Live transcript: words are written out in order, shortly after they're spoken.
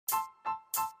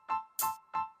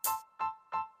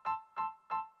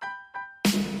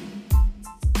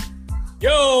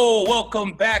Yo,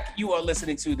 welcome back. You are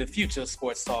listening to the Future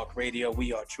Sports Talk Radio.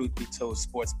 We are Truth Be Told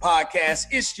Sports Podcast.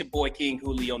 It's your boy King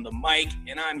Hooley on the mic,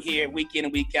 and I'm here week in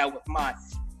and week out with my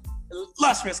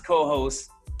illustrious co-hosts,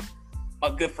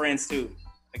 my good friends too.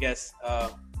 I guess.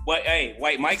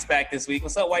 White Mike's back this week.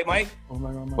 What's up, White Mike?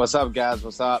 What's up, guys?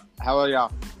 What's up? How are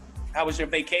y'all? How was your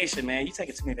vacation, man? You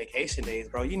taking too many vacation days,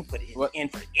 bro. You didn't put it in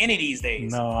for any of these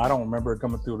days. No, I don't remember it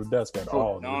coming through the desk at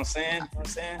all. You know what I'm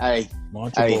saying? Hey,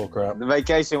 Bunch of bull crap. the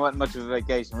vacation wasn't much of a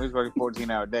vacation. We was working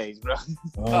 14-hour days, bro.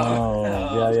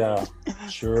 Yeah.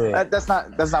 Sure. That's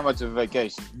not much of a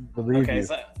vacation. Believe you.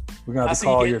 So We're going to have to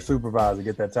call your supervisor,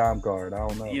 get that time card. I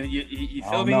don't know. you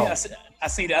feel me? I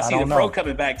see the don't pro know.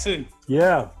 coming back too.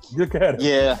 Yeah, look at it.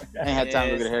 Yeah, ain't had time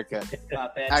to get a haircut.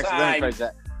 About that Actually, let me time. phrase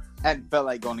that. I hadn't felt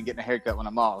like going to get a haircut when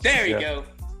I'm off. There you go.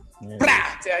 Yeah.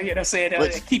 Blah! You know what I'm saying?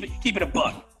 Which- Keep it a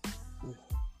buck.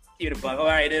 Keep it a buck. All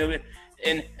right.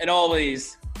 And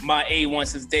always my A1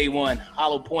 since day one.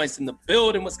 Hollow Points in the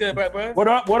building. What's good, bro? What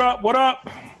up?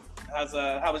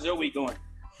 How was your week going?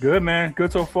 Good, man.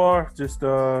 Good so far. Just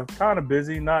kind of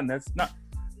busy. Not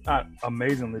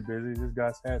amazingly busy. Just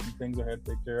guys had some things I had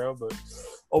to take care of, but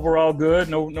overall good.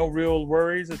 No real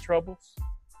worries or troubles.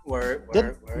 Word.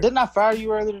 Didn't I fire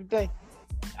you earlier today?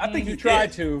 I think you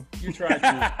tried to.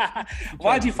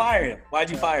 Why'd you fire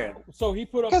him? So he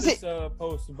put up 'Cause this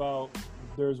post about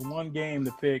there's one game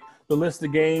to pick, the list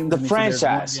of games. The and he said there's one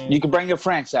franchise. game. You can bring your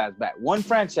franchise back. One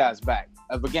franchise back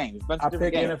of a game. There's a bunch I of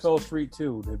different picked games. NFL Street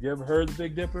 2. Have you ever heard of the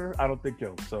Big Dipper? I don't think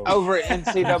so. So Over at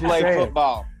NCAA saying.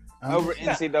 football. I'm Over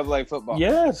just- NCAA football.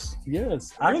 Yes.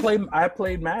 I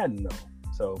played Madden though.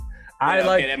 So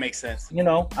That makes sense.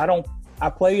 I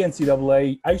play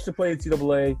NCAA. I used to play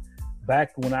NCAA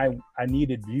back when I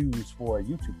needed views for a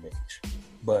YouTube page.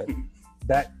 But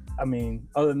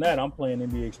other than that, I'm playing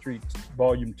NBA Street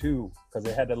Volume 2 because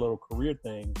they had that little career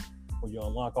thing where you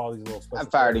unlock all these little I special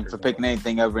fired him for characters. picking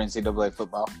anything over NCAA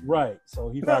football. Right. So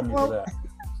he fired me for that.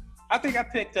 I think I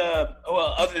picked other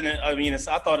than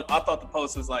I thought the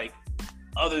post was like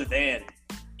other than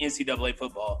NCAA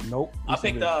football. Nope. I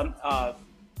picked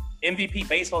MVP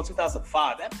baseball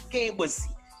 2005. That game was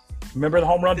Remember the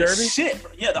home run the derby? shit.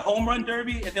 Yeah, the home run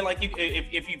derby, and then like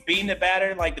if you beat the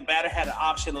batter, like the batter had an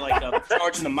option of like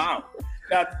charging them out.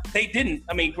 Now they didn't.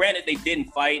 I mean, granted they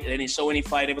didn't fight. They didn't show any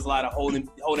fight. It was a lot of holding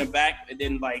back, and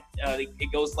then like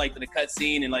it goes like to the cut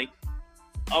scene and like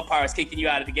umpires kicking you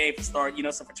out of the game for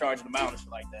for charging them out and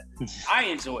shit like that. I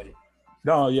enjoyed it.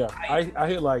 No, yeah. I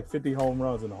hit like 50 home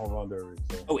runs in the home run derby.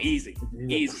 So. Oh, easy.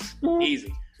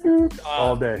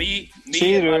 All day. Me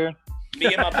Cheater.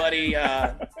 and my buddy,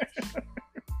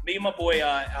 me and my boy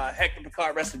Hector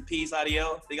Picard, rest in peace,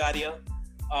 Big Audio.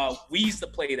 We used to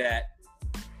play that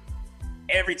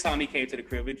every time he came to the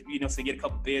crib. So get a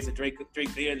couple beers and drink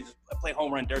beer and just play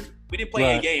home run derby. We didn't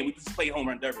play a game. We just played home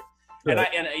run derby. Right.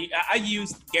 And I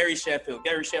used Gary Sheffield.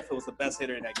 Gary Sheffield was the best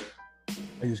hitter in that game.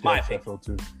 I used My Gary Sheffield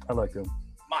too. I like him.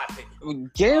 My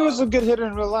opinion. Gary was a good hitter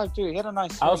in real life too. He had a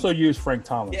nice swing. I also use Frank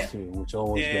Thomas Yeah. too, which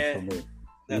always good for me.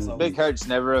 That's Mm. all. Big Hurt's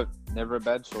never a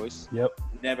bad choice. Yep.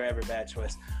 Never ever bad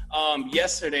choice.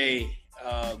 Yesterday,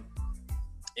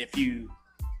 if you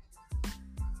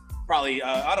probably,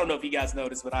 I don't know if you guys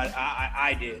noticed, but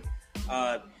I did.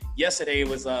 Yesterday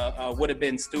was would have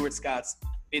been Stuart Scott's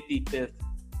 55th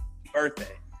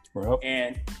birthday, Well,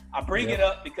 and I bring it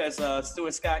up because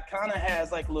Stuart Scott kind of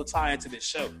has like a little tie into this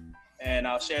show, and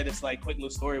I'll share this like quick little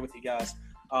story with you guys.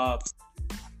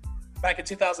 Back in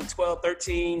 2012,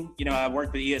 13, I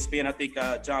worked with ESPN. I think,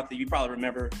 Jonathan, you probably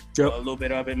remember a little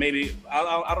bit of it. Maybe,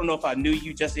 I don't know if I knew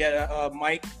you just yet,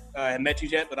 Mike. I had met you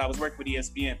yet, but I was working with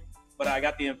ESPN. But I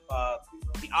got the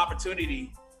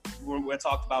opportunity, we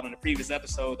talked about in the previous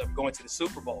episode, of going to the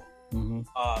Super Bowl. mm-hmm.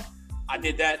 I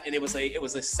did that, and it was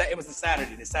a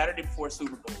Saturday, the Saturday before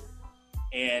Super Bowl.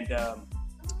 And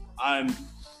I'm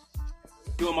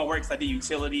doing my work because I did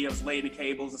utility. I was laying the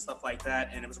cables and stuff like that.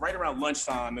 And it was right around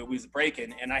lunchtime and we was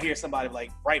breaking. And I hear somebody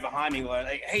like right behind me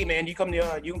like, "Hey man, you can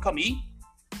come eat?"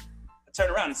 I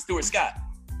turn around and it's Stuart Scott.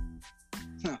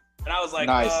 And I was like,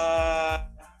 Nice.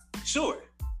 Sure.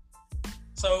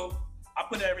 So I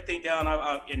put everything down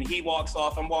and he walks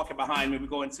off. I'm walking behind me. We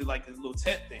go into like this little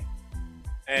tent thing.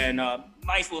 And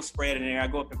nice little spread in there. I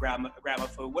go up and grab my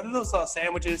food. What are those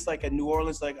sandwiches like in New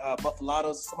Orleans, like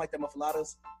muffalados, something like that,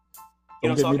 muffalados?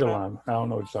 Don't get me the line. I don't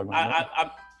know what you're talking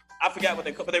about. I forgot what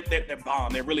they're called, but they're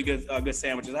bomb. They're really good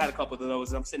sandwiches. I had a couple of those.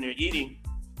 And I'm sitting there eating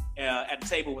at the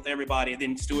table with everybody. And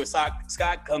then Stuart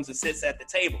Scott comes and sits at the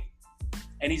table.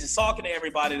 And he's just talking to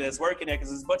everybody that's working there because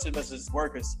there's a bunch of us as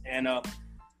workers. And I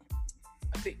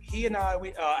think he and I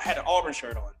had an Auburn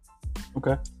shirt on.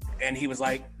 Okay. And he was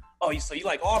like, "Oh, so you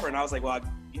like Auburn?" I was like, "Well,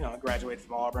 I graduated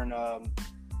from Auburn,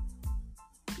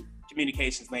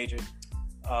 communications major,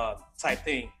 type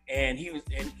thing." And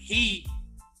he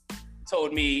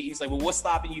told me, he's like, "Well, what's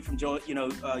stopping you from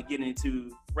getting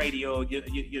into radio?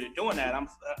 You're doing that." I'm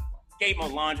gave him a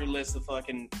laundry list of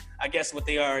fucking, I guess what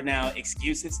they are now,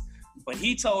 excuses. But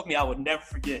he told me, I would never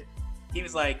forget. He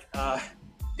was like,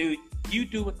 "Dude, you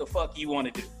do what the fuck you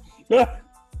want to do."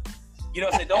 You know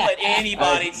what I'm saying? Don't let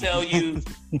anybody tell you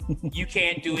you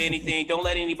can't do anything. Don't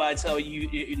let anybody tell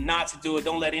you not to do it.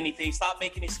 Don't let anything. Stop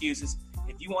making excuses.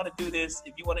 If you want to do this,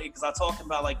 because I talked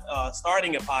about like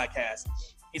starting a podcast.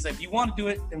 He's like, if you want to do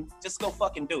it, then just go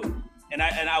fucking do it. And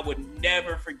I would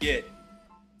never forget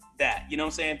that. You know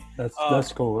what I'm saying?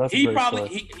 That's cool. That's he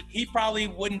probably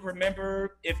wouldn't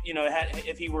remember if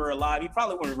he were alive. He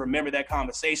probably wouldn't remember that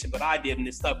conversation, but I did, and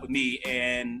it stuck with me.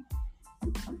 And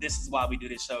this is why we do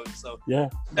this show. So yeah,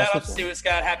 shout out to Stuart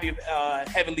Scott. Happy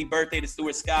heavenly birthday to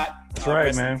Stuart Scott. That's right,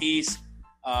 rest man. In peace.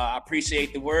 I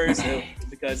appreciate the words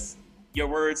because your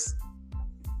words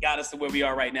got us to where we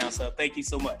are right now. So thank you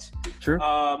so much. Sure.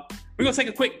 We're gonna take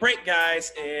a quick break,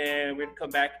 guys, and we're gonna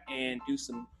come back and do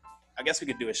some. I guess we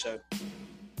could do a show.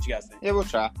 What you guys think? Yeah, we'll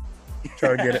try.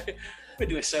 Try to get it. We'll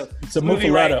do a show. It's a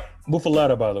muffaletta.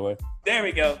 Muffaletta, by the way. There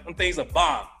we go. Them things are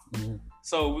bomb. Mm-hmm.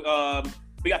 So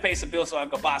we got to pay some bills so I can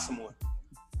go buy some more.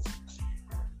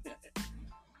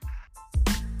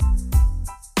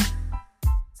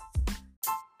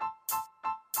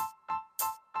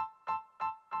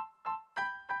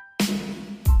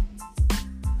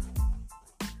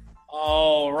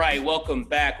 All right, welcome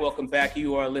back.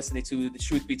 You are listening to the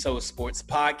Truth Be Told Sports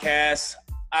Podcast.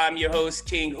 I'm your host,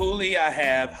 King Hooley. I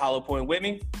have Hollow Point with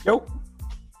me. Yo.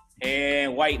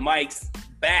 And White Mike's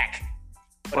back.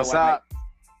 What's up?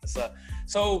 What's up?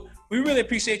 So we really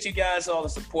appreciate you guys, all the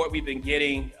support we've been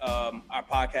getting. Our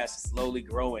podcast is slowly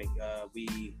growing.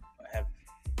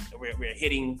 We're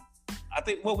hitting, I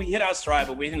think, we hit our stride,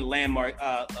 but we're hitting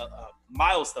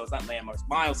milestones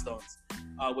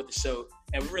with the show.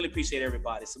 And we really appreciate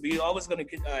everybody. So we always going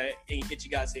to get you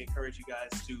guys to encourage you guys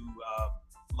to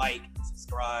like,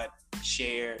 subscribe,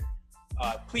 share.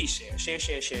 Please share.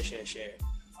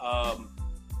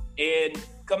 And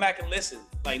come back and listen.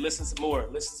 Like, listen some more.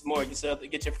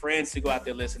 Get your friends to go out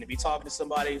there and listen. If you're talking to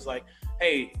somebody who's like,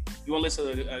 "Hey, you want to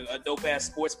listen to a dope-ass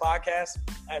sports podcast?"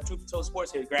 I have Truth Be Told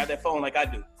Sports here. Grab that phone like I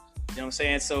do. You know what I'm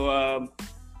saying? So,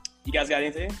 you guys got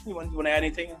anything? You want to add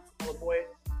anything, boy?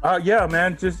 Yeah,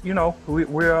 man. Just,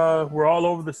 we're all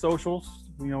over the socials.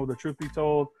 The Truth Be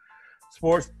Told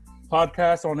Sports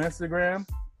Podcast on Instagram.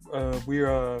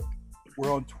 We're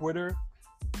on Twitter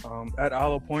at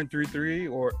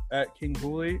Hollow.33 or at King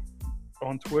Hooley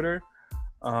on Twitter.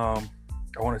 I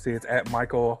want to say it's at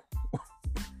Michael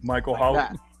Hollow.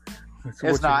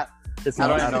 It's not. It's I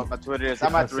not. don't know what my Twitter is. I'll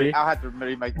have to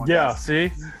remake one. Yeah, guys.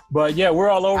 see? But yeah, we're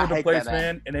all over the place, that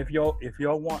man. And if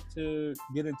y'all want to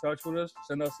get in touch with us,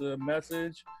 send us a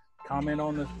message, comment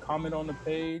on the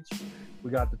page.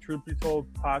 We got the Truth Be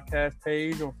Told podcast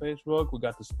page on Facebook. We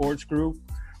got the sports group.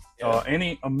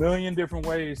 A million different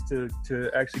ways to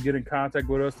actually get in contact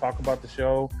with us, talk about the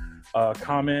show,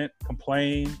 comment,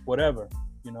 complain, whatever,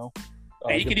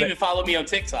 And you can even follow me on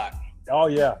TikTok. Oh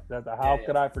yeah, how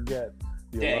could I forget?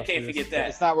 Yeah, you can't forget that.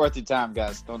 It's not worth your time,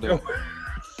 guys. Don't do it.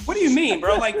 What do you mean,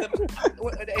 bro? Like,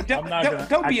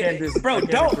 don't be a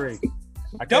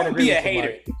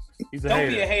hater. He's a don't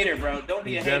hater. be a hater, bro. Don't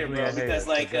be a hater, bro. Because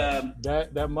like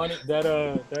that money,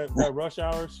 that rush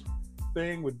hours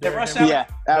thing with that rush hour, yeah,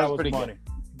 that was pretty money.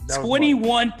 good.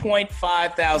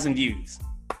 21.5 thousand views.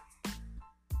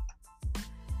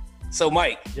 So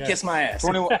Mike, kiss my ass.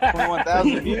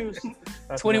 21,000 views.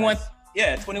 21. Nice.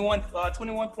 Yeah,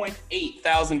 21.8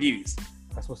 thousand views.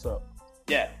 That's what's up.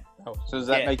 Yeah. So does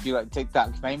that make you like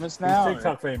TikTok famous now? He's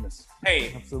TikTok famous.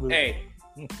 Hey, absolutely. Hey,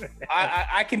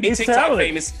 I can be He's TikTok talented.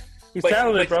 famous. He's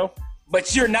talented, bro.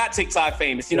 But you're not TikTok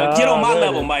famous. Get on my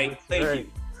level, Mike. Thank you.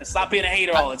 And stop being a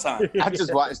hater all the time. I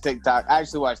just watched TikTok. I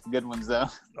actually watched the good ones though.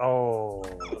 Oh,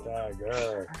 my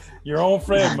God. Your own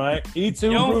friend, Mike.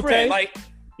 E2 Your own Brute? friend, like. E2?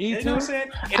 You know what I'm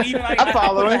saying? And even like, I'm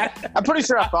following. I'm pretty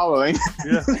sure I'm following.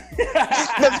 Yeah.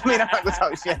 Doesn't mean I'm not going to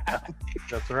talk shit.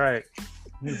 That's right.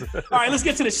 All right, let's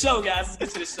get to the show, guys.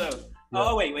 Let's get to the show. Yeah.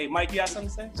 Oh, wait. Mike, you got something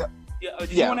to say?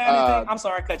 Did you want to add anything? I'm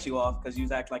sorry I cut you off because you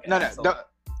was acting like an asshole. No.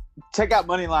 Check out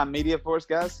Moneyline Media for us,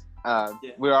 guys.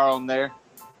 We are on there.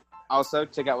 Also,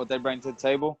 check out what they bring to the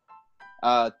table.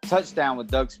 Touchdown with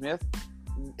Doug Smith.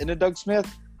 Isn't it Doug Smith?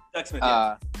 Doug Smith,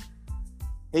 yeah.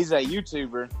 He's a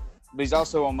YouTuber, but he's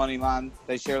also on Moneyline.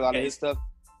 They share a lot of his stuff.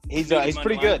 He's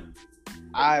pretty good.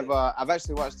 I've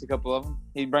actually watched a couple of them.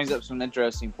 he brings up some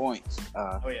interesting points.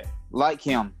 Like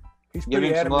him. He's Give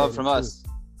him some love from us.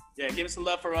 Yeah, give us some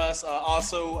love from us.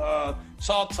 Also,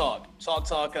 Chalk Talk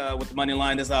with the money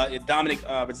line. There's Dominic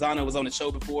Rizzano was on the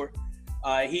show before.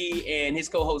 He and his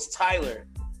co-host Tyler.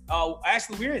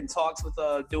 Actually, we're in talks with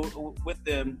them.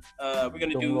 We're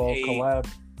gonna do a collab,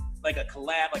 like a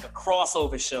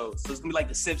crossover show. So it's gonna be like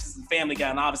The Simpsons and Family Guy,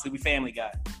 and obviously we Family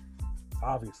Guy.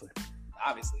 Obviously.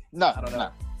 No, I don't know.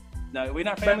 No, we're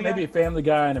not Family Guy. Maybe Family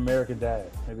Guy and American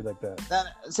Dad, maybe like that.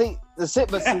 See, you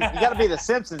got to be the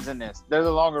Simpsons in this. They're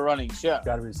the longer running show.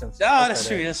 Got to be the Simpsons. No, that's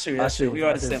true. We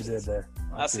are the Simpsons.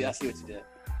 I see what you did.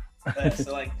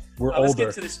 So like, we're older. Let's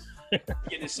get to this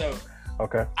show.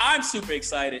 Okay. I'm super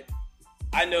excited.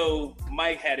 I know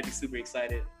Mike had to be super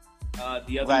excited.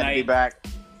 The other Glad night, to be back.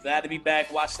 Glad to be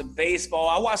back. Watched some baseball.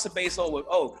 I watched the baseball with.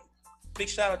 Big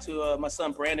shout out to my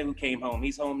son Brandon who came home.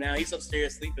 He's home now. He's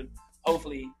upstairs sleeping,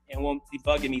 hopefully, and won't be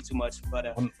bugging me too much.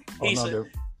 But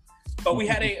but we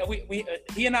had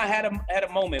he and I had a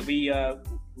moment. We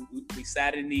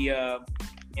sat in the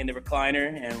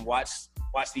recliner and watched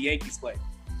the Yankees play.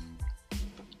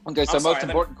 Okay, so most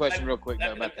important question, real quick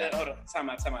about that. Hold on, time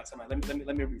out. Let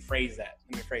me rephrase that.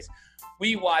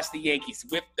 We watched the Yankees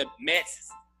whip the Mets'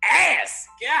 ass.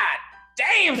 God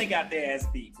damn, they got their ass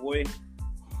beat, boy.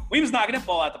 We was knocking that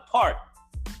ball out the park.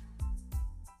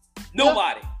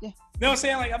 Nobody. Yeah. You know what I'm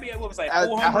saying? Like, I mean, what was like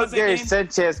 400 I hope Gary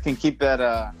Sanchez can keep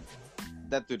that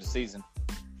through the season.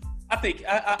 I think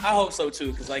I hope so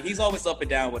too, because like he's always up and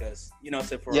down with us. You know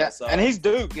what I'm saying? For us. And he's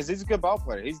due because he's a good ball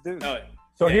player. He's due.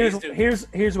 So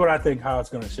here's what I think how it's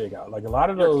going to shake out. Like a lot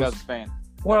of those. Cubs fan.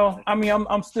 Well, I mean,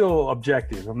 I'm still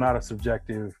objective. I'm not a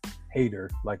subjective hater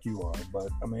like you are, but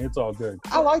I mean, it's all good.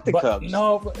 I like the Cubs.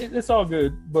 No, it's all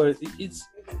good, but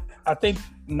I think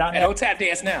not. Don't tap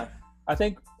dance now. I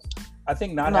think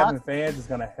not having fans is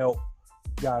going to help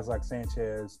guys like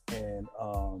Sanchez and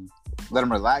let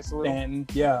him relax a little. And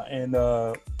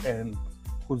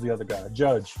who's the other guy?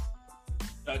 Judge.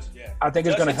 Yeah. I think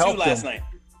it's going to help them. Last night.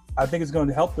 I think it's going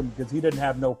to help them because he didn't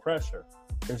have no pressure.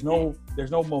 There's no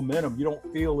momentum. You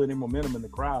don't feel any momentum in the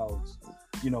crowds.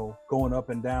 You know, going up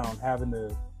and down, having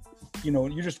to,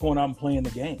 you're just going out and playing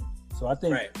the game. So I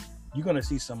think you're going to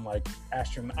see some like I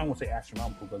won't say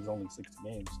astronomical because it's only 60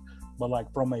 games, but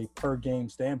like from a per game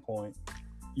standpoint,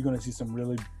 you're going to see some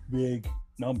really big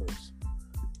numbers.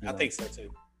 I think so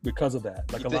too. Because of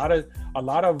that, like a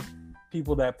lot of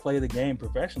people that play the game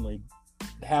professionally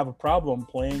have a problem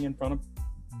playing in front of,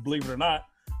 believe it or not,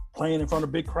 playing in front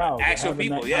of big crowds. Actual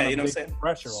people, you know what I'm saying?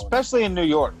 Pressure on especially in New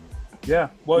York. Yeah,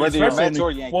 well, whether you're Mets or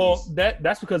Yankees. Well,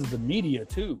 that's because of the media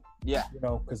too. Yeah,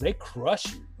 because they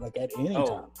crush you like at any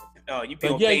time. Oh, you be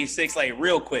on page 6 like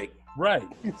real quick. Right,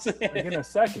 like in a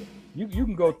second. You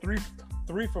can go three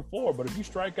for 4, but if you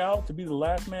strike out to be the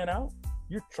last man out,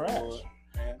 you're trash.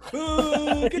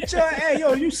 Boo! Get your hey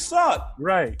yo, you suck.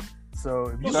 Right. So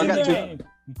if you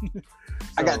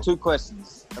I got 2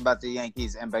 questions about the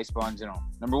Yankees and baseball in general.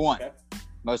 Number 1,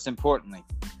 most importantly,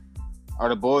 are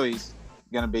the boys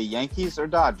going to be Yankees or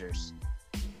Dodgers?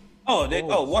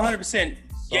 100%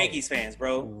 Yankees fans,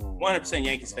 bro. 100%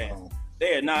 Yankees fans.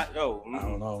 They are not. I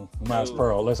don't know.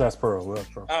 Let's ask Pearl. Who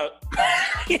asked the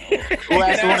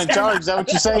one in charge? Is that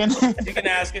what you're saying? You can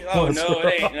ask it. Oh, no,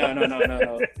 it ain't.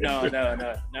 No.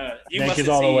 Yankees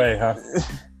all the way, huh?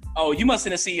 Oh, you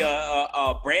mustn't have seen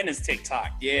Brandon's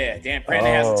TikTok. Yeah, damn,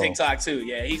 Brandon has a TikTok too.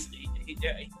 Yeah, he's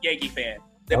Yankee fan.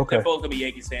 They're both gonna be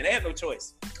Yankees fan. They have no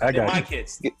choice. They're my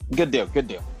kids. Good deal.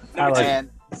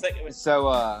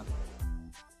 So,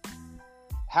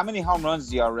 how many home runs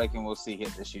do y'all reckon we'll see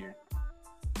hit this year?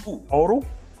 Total?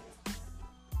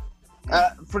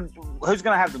 For who's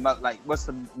gonna have the most? Like, what's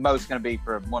the most gonna be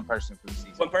for one person for the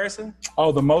season? One person?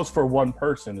 Oh, the most for one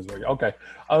person is right. Okay.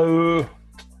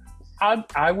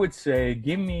 I would say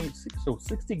give me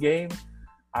 60 games.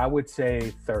 I would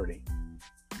say 30.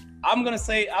 I was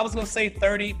gonna say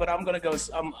 30, but I'm gonna go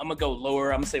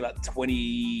lower. I'm gonna say about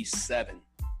 27.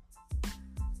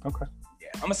 Okay. Yeah,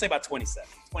 I'm gonna say about 27.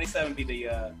 27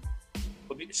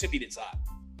 should be the top.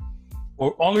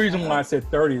 Well, only reason why I said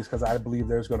 30 is because I believe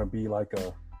there's gonna be like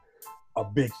a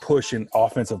big push in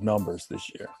offensive numbers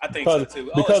this year. I think so too.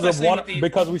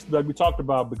 Because we talked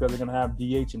about because they're gonna have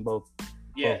DH in both.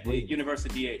 Yeah, universal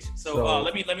DH. So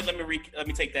let me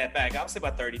take that back. I would say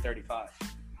about 30, 35.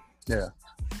 Yeah.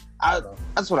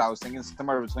 That's what I was thinking.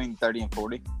 Somewhere between 30 and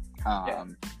 40. I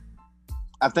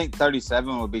think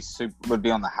 37 would be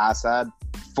on the high side.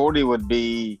 40 would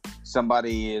be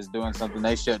somebody is doing something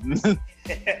they shouldn't.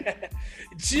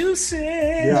 Juicy.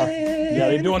 Yeah,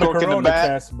 they're doing the corona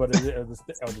test, but are the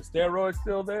steroids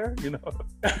still there? You know.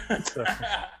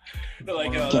 They're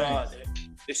like,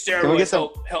 The steroids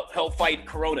help fight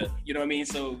corona. You know what I mean?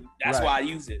 So that's why I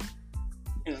use it.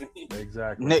 You know what I mean?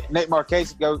 Exactly. Nick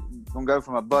Marquez gonna go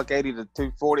from $180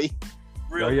 to $240.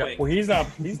 Real quick. Well, he's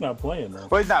not playing though.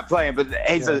 Well, he's not playing, but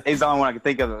he's the only one I can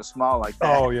think of that was small like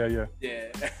that. Oh yeah.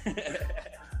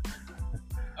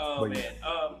 Oh man.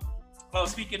 Well,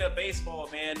 speaking of baseball,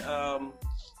 man,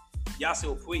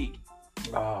 Yasiel Puig.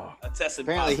 Tested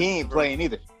apparently he ain't playing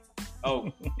either.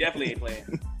 Oh, definitely ain't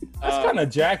playing. That's kind of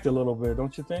jacked a little bit,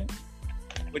 don't you think?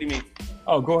 What do you mean?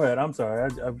 Oh, go ahead. I'm sorry.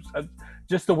 I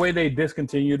just the way they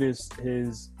discontinued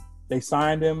his. They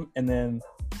signed him and then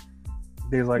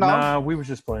they're like, nah, we was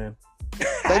just playing.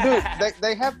 They do.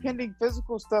 They have pending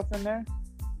physical stuff in there.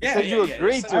 Yeah, you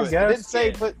agreed to it. Guess,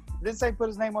 Didn't say put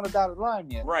his name on the dotted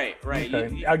line yet. Right.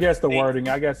 Okay. I guess the wording.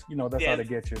 I guess that's how they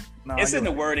get you. No, it's in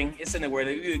the wording. It's in the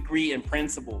wording. You agree in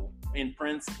principle.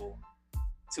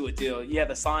 To a deal, you have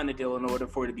to sign the deal in order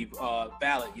for it to be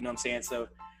valid. You know what I'm saying? So,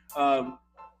 I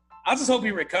just hope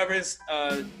he recovers.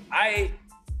 I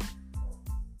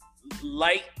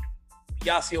like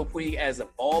Yasiel Puig as a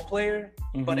ball player,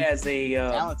 but as a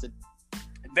talented,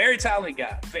 very talented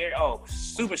guy.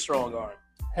 Super strong arm.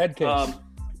 Head case.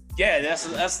 Yeah, that's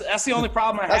the only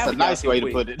problem I have. That's a nice way to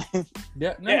put it.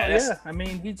 Yeah. I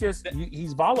mean,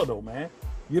 he's volatile, man.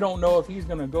 You don't know if he's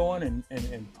gonna go in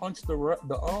and punch the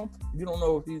ump. You don't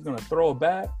know if he's gonna throw a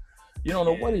bat. You don't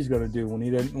know what he's gonna do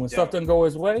when stuff doesn't go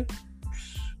his way.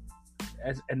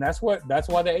 And that's why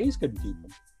the A's couldn't keep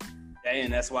him.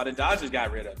 And that's why the Dodgers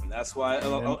got rid of him. That's why,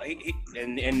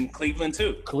 and Cleveland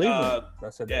too. Cleveland.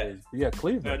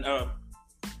 Cleveland.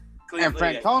 And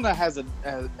Francona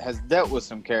has dealt with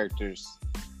some characters,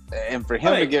 and for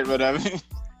him to get rid of him,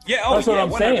 that's what I'm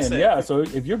 100%. saying. Yeah, so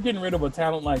if you're getting rid of a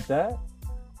talent like that,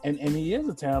 and he is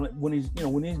a talent when he's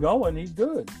going, he's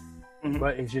good. Mm-hmm.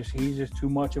 But he's just too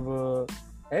much of a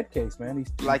head case, man.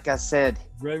 He's like I said,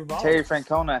 Terry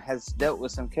Francona has dealt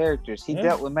with some characters. He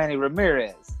dealt with Manny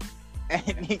Ramirez,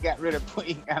 and he got rid of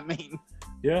Puig. I mean,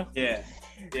 yeah.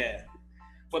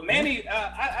 But Manny,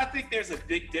 I think there's a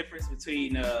big difference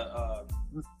between.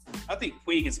 I think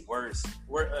Puig is worse.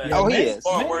 He is.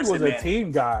 Manny was a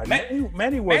team guy.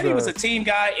 Manny was a team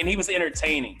guy, and he was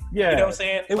entertaining. Yeah, you know what I'm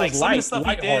saying? It was some of the stuff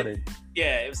he did.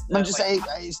 Yeah, it was. I'm just saying,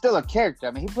 he's still a character.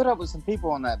 I mean, he put up with some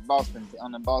people on the Boston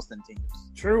teams.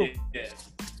 True. Yeah.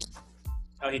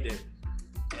 Oh, he did.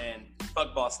 And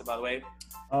fuck Boston, by the way.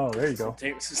 Oh, there you go.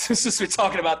 Since we're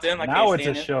talking about them, now it's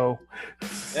a show.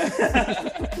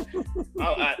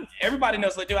 Everybody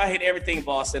knows, dude, I hate everything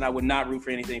Boston. I would not root for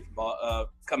anything from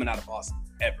coming out of Boston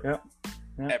ever.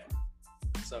 Ever.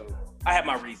 So I have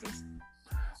my reasons.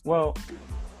 Well,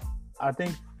 I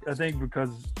think because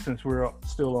since we're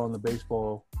still on the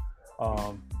baseball,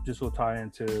 just will tie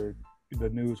into the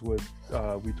news with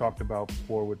we talked about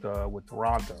before with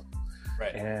Toronto.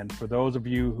 Right. And for those of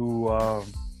you who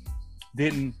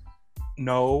didn't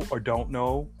know or don't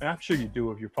know, and I'm sure you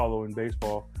do if you're following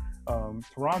baseball,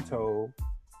 Toronto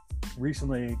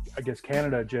recently, I guess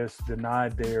Canada just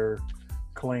denied their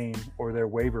claim or their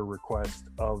waiver request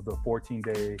of the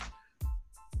 14-day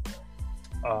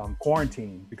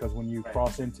quarantine, because when you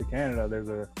cross into Canada, there's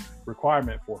a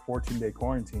requirement for a 14-day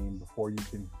quarantine before you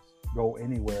can go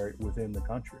anywhere within the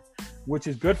country, which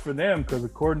is good for them because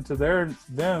according to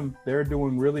they're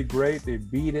doing really great. They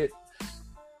beat it.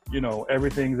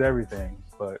 Everything's everything,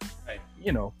 but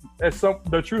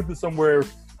the truth is somewhere.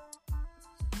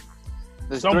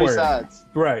 There's three sides,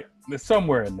 right? There's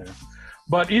somewhere in there,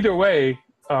 but either way,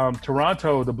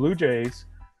 Toronto, the Blue Jays,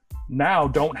 now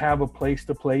don't have a place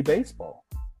to play baseball,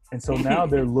 and so now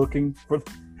they're looking for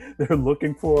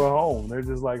a home. They're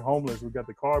just like homeless. We got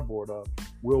the cardboard up.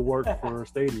 We'll work for a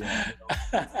stadium.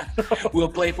 We'll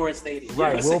play for a stadium.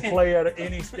 Right. We'll play at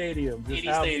any stadium.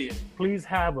 Stadium. Please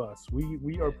have us.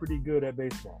 We are pretty good at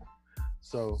baseball.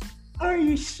 So. Are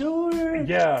you sure?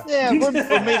 Yeah. Yeah, we're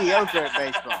mediocre at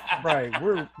baseball. Right.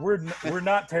 We're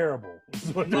not terrible.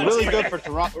 We're really good for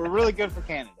Toronto. We're really good for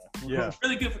Canada. Yeah.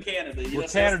 Really good for Canada. We're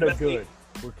Canada good.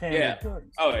 We're Canada good.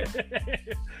 Oh, yeah.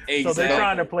 Exactly. So they're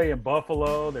trying to play in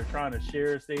Buffalo. They're trying to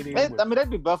share a stadium. They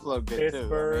do Buffalo good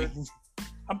Pittsburgh. too.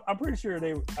 I'm pretty sure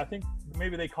I think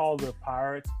maybe they called the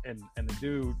Pirates and the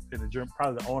dude and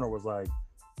probably the owner was like,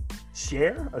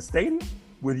 share a stadium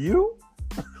with you?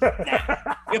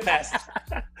 Good pass.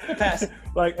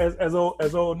 Like as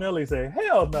old Nelly say,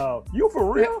 hell no, you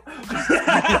for real?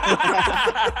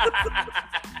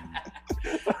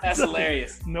 That's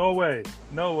hilarious. No way.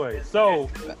 So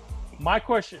my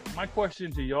question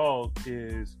to y'all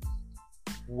is,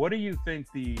 what do you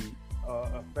think the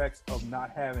effects of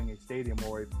not having a stadium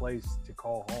or a place to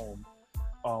call home,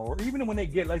 or even when they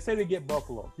get, like say they get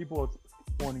Buffalo, people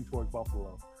pointing towards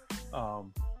Buffalo.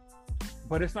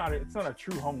 But it's not a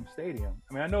true home stadium.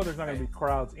 I mean, I know there's not going to be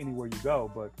crowds anywhere you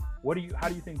go, but how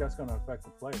do you think that's going to affect the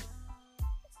players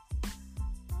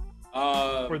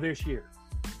for this year?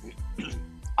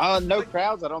 No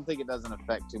crowds. I don't think it doesn't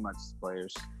affect too much the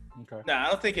players. Okay. No, I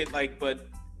don't think it but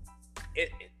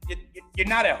you're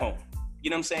not at home. You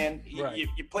know what I'm saying? Right.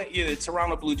 You play. The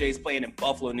Toronto Blue Jays playing in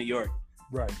Buffalo, New York.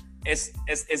 Right. It's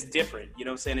different. You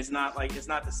know what I'm saying? It's not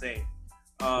the same.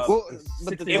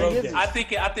 But the thing is, I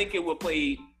think it will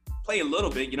play a little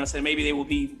bit. You know what I'm saying? Maybe they will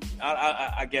be,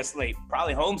 I guess, like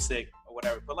probably homesick or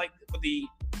whatever. But the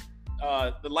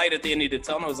light at the end of the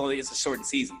tunnel it's a shortened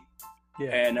season. Yeah,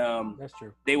 and that's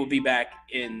true. They will be back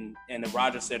in the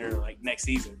Rogers Center like next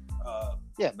season.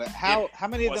 But how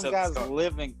many of them guys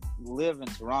live in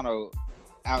Toronto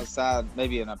outside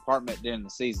maybe an apartment during the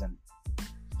season?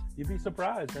 You'd be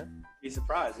surprised, man. Be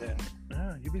surprised, yeah.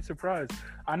 Yeah, you'd be surprised.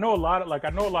 I know a lot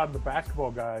of the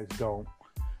basketball guys don't,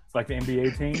 like the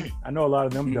NBA team. I know a lot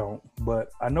of them don't,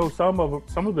 but I know some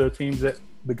of the teams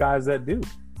the guys that do.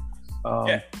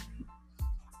 Yeah.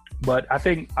 But I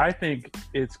think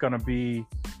it's gonna be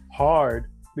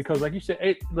hard because, like you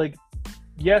said,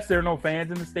 yes, there are no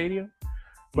fans in the stadium,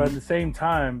 but at the same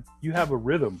time, you have a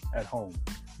rhythm at home.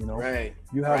 You know, right.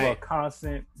 You have a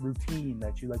constant routine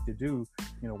that you like to do.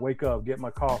 You know, wake up, get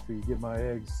my coffee, get my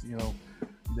eggs. You know,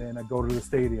 then I go to the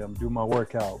stadium, do my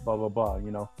workout, blah blah blah. You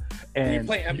know, and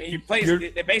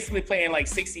they're basically playing like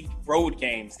 60 road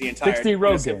games the entire 60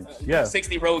 road games. Yeah,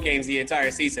 60 road games the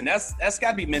entire season. That's got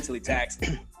to be mentally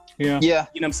taxing. Yeah. You know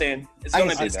what I'm saying?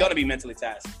 It's gonna be mentally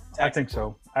taxing. I think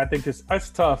so. I think it's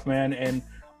tough, man. And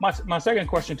my second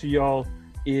question to y'all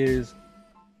is,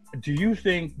 do you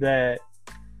think that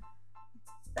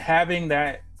having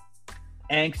that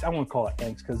angst, I won't call it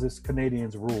angst because it's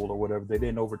Canadians' rule or whatever, they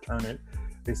didn't overturn it.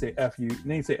 They say F you.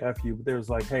 They didn't say F you, but there's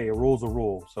like, hey, a rule's a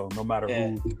rule. So no matter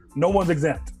who, no one's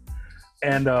exempt.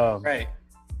 And right.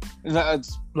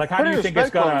 Like, how do you think it's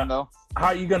gonna?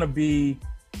 How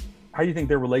do you think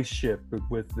their relationship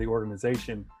with the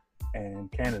organization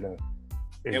and Canada?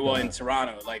 In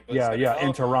Toronto, like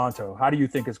in Toronto. How do you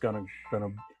think it's gonna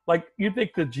like? You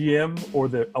think the GM or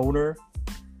the owner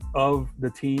of the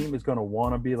team is gonna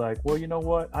want to be like, well, you know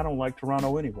what? I don't like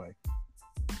Toronto anyway.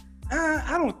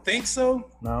 I don't think so.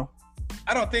 No,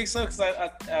 I don't think so because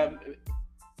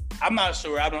I'm not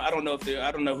sure. I don't know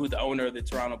who the owner of the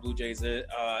Toronto Blue Jays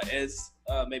is.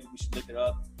 Maybe we should look it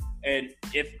up. And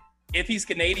if he's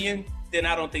Canadian, then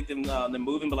I don't think they're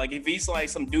moving. But like if he's like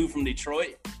some dude from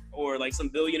Detroit or like some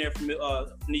billionaire from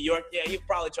New York, yeah, he'd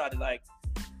probably try to like.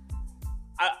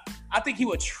 I think he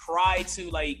would try to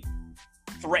like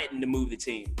threaten to move the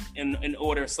team in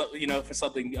order, for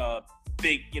something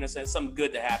big, something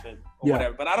good to happen or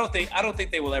whatever. But I don't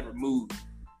think they will ever move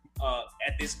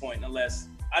at this point unless.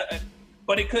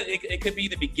 But it could be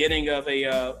the beginning of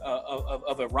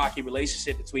a rocky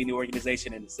relationship between the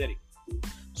organization and the city.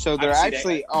 So they're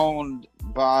actually owned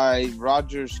by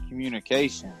Rogers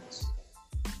Communications,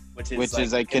 which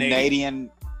is a Canadian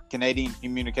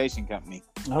communication company.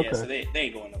 Okay. Yeah, so they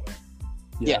ain't going nowhere.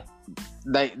 Yeah.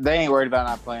 They ain't worried about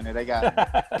not playing it. They got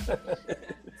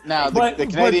now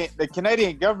the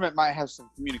Canadian government might have some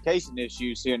communication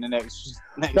issues here in the next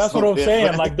That's what I'm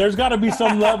saying. Like there's got to be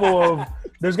some level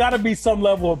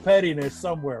of pettiness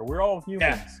somewhere. We're all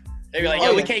humans. Yeah. They'd be like,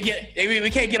 we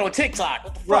can't get on TikTok.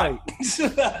 What the fuck? Right.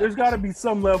 There's got to be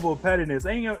some level of pettiness.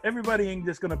 Everybody ain't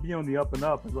just gonna be on the up and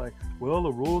up. It's like, well,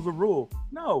 the rule's a rule.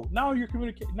 No, now you're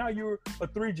communicating. Now you're a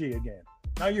 3G again.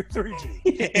 Now you're 3G.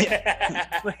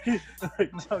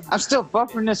 I'm still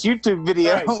buffering this YouTube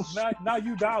video. Right. Now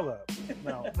you dial up.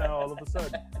 Now all of a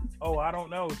sudden, I don't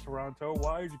know, Toronto.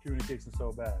 Why is your communication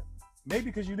so bad? Maybe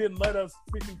because you didn't let us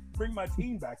bring my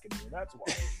team back in here. That's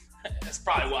why. That's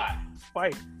probably why.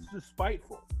 It's just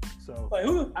spiteful. So like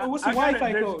what's the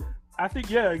Wi-Fi code? I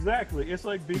think exactly. It's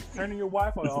like turning your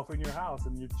Wi-Fi off in your house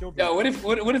and your children. Yo, what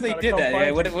if they did that?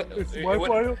 Yeah,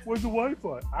 Wi-Fi? Where's the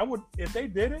Wi-Fi? I would, if they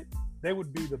did it, they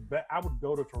would be the best. I would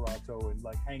go to Toronto and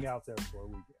like hang out there for a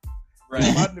weekend.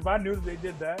 Right. If I knew that they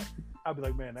did that, I'd be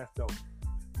like, man, that's dope.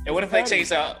 And what if they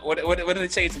change what if they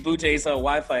change the Blue Jays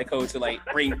Wi-Fi code to like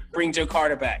bring Joe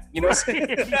Carter back? You know what I'm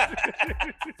saying?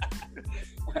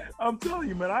 I'm telling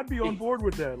you, man, I'd be on board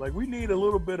with that. Like, we need a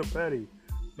little bit of petty.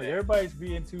 Like, everybody's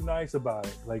being too nice about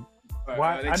it. Like,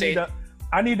 why?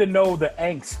 I need to know the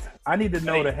angst. I need to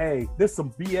know that, hey, this is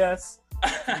some BS.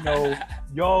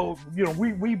 Y'all,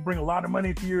 we bring a lot of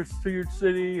money to your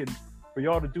city, and for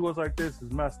y'all to do us like this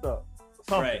is messed up.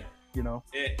 Something, right?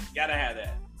 Yeah, gotta have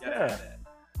that. Gotta have that.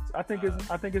 I think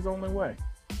it's the only way.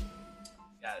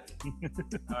 Got it.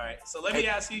 All right. So let me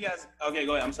ask you guys. Okay,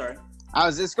 go ahead. I'm sorry.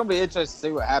 It's going to be interesting to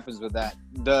see what happens with that.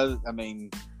 Do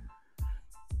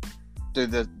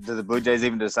the Blue Jays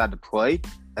even decide to play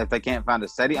if they can't find a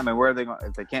stadium? I mean, where are they going?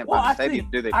 If they can't find a stadium,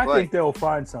 do they play? I think they'll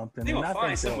find something. They will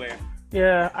find somewhere.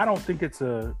 Yeah, I don't think it's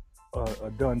a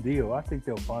done deal. I think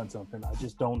they'll find something. I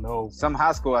just don't know. Some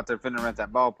high school out there finna rent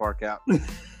that ballpark out.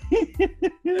 Hey,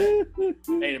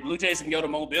 the Blue Jays can go to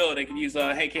Mobile. They can use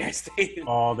Hank Aaron Stadium.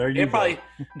 Oh, there you go.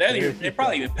 They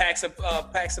probably even pack some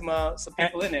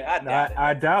people in there.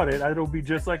 I doubt it. It'll be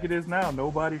just like it is now.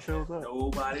 Nobody shows up.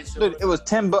 Dude, it was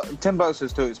 $10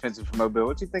 was too expensive for Mobile.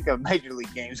 What do you think a major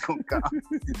league game's gonna cost?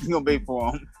 It's gonna be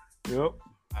for them. Yep.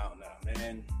 I don't know,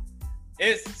 man.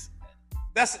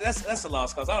 That's a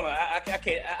lost cause. I don't know. I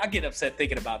can't. I get upset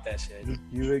thinking about that shit.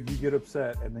 You get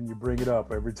upset and then you bring it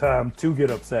up every time to get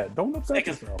upset. Don't upset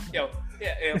yourself. Okay.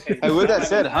 Hey, with that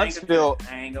said, Huntsville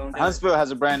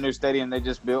has a brand new stadium they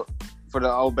just built for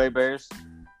the old Bay Bears.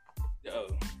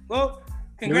 Well,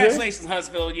 congratulations,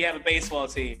 Huntsville. You have a baseball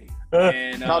team.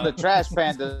 Called the Trash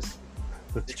Pandas.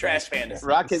 The Trash Pandas.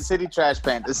 Rocket City Trash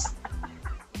Pandas.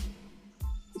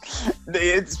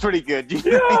 It's pretty good. You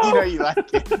know you like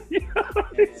it.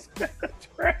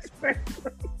 Trash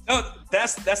Pandas. No,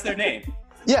 that's their name.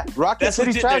 Yeah, Rocket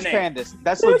City Trash Pandas.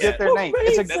 That's legit their name.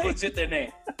 That's legit their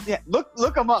name. Yeah,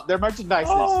 look them up. Their merchandise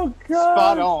Oh God.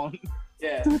 Spot on.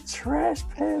 Yeah. The Trash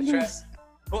Pandas.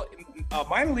 Well,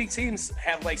 minor league teams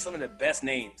have like some of the best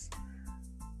names.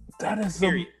 That's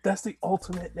the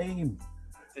ultimate name.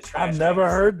 I've never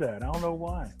heard that. I don't know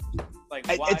why. Like,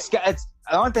 why? It's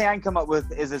the only thing I can come up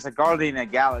with is it's a Guardian of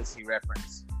the Galaxy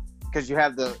reference because you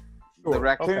have the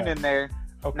raccoon in there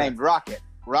named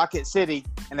Rocket City,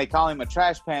 and they call him a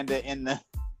trash panda in the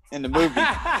movie.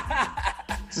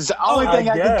 It's the only thing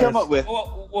I can come up with.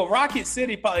 Well, Rocket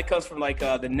City probably comes from like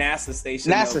the NASA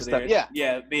station. NASA stuff, yeah.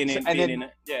 Yeah,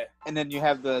 And then you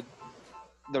have the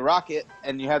rocket,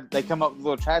 and they come up with a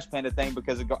little trash panda thing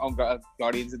because of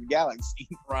Guardians of the Galaxy.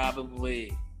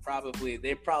 Probably.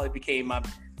 They probably became my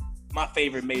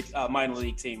favorite minor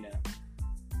league team now.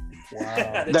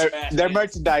 Wow. Their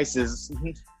merchandises.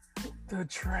 The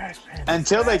Trash Pandas.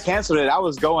 Until they canceled it, I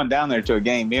was going down there to a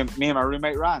game. Me and my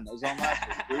roommate Ryan. That was on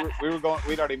last week. We were going.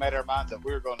 We'd already made our minds up.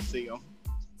 We were going to see them.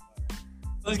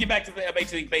 Let's get back to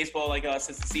Major League Baseball.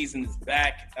 Since the season is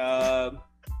back,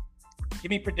 give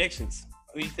me predictions.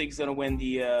 Who do you think is going to win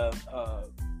the?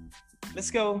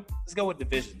 Let's go with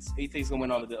divisions. Who do you think is going to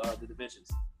win all the divisions?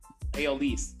 AL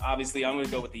East. Obviously, I'm going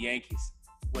to go with the Yankees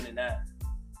winning that.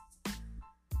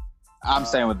 I'm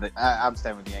staying with the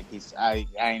Yankees. I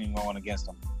ain't even going against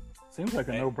them. Seems like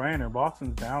a no-brainer.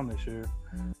 Boston's down this year.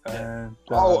 And,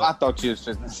 I thought you was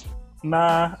just.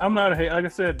 Nah, I'm not. Like I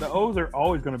said, the O's are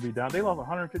always going to be down. They lost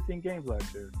 115 games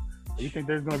last year. You think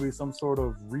there's going to be some sort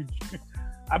of reach?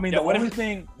 I mean, what if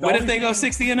they go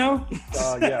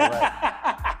 60-0? Yeah,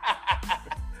 right.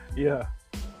 Yeah,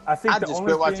 I think I just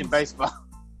quit watching baseball.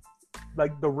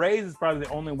 Like the Rays is probably the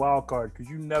only wild card because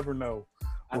you never know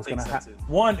what's going to happen.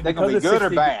 They're going to be good or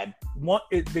bad.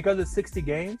 Because it's 60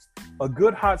 games, a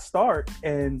good hot start,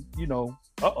 and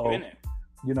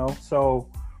So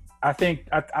I think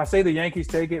I say the Yankees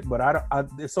take it, but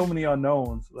there's so many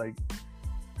unknowns. Like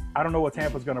I don't know what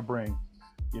Tampa's going to bring,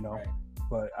 Right.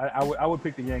 But I would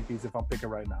pick the Yankees if I'm picking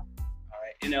right now. All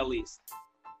right, NL East.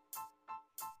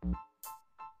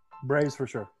 Braves for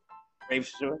sure. Braves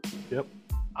for sure? Yep.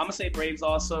 I'm going to say Braves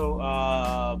also,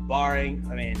 barring,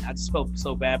 I just felt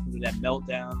so bad for that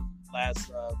meltdown last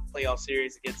playoff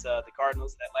series against the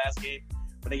Cardinals, that last game,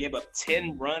 where they gave up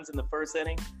 10 runs in the first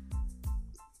inning.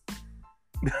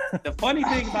 The funny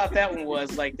thing about that one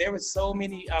was, there was so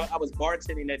many I was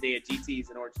bartending that day at GT's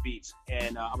in Orange Beach,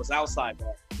 and I was outside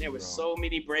bar. There were so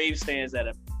many Braves fans that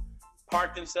have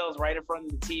parked themselves right in front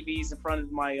of the TVs in front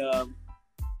of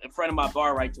my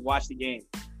bar, right, to watch the game.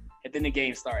 And then the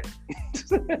game started.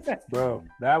 Bro,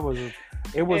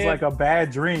 it was like a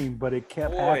bad dream, but it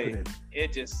kept happening.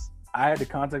 I had to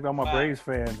contact all my Braves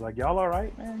fans, like, y'all all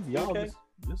right, man? Y'all, okay?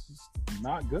 This is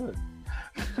not good.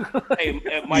 Hey,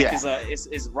 Mike,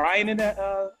 is Ryan in that?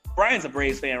 Brian's a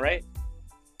Braves fan, right?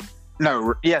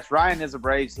 No, yes, Ryan is a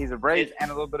Braves. He's a Braves and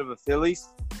a little bit of a Phillies.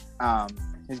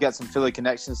 He's got some Philly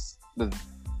connections with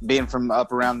being from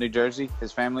up around New Jersey.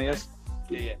 His family is.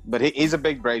 Yeah. But he's a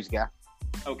big Braves guy.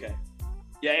 Okay.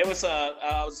 Yeah, it was.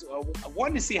 I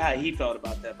wanted to see how he felt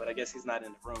about that, but I guess he's not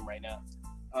in the room right now.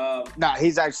 No,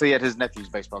 he's actually at his nephew's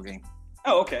baseball game.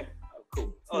 Oh, okay. Oh,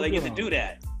 cool. Oh, they get to do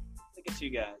that. Look at you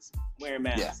guys wearing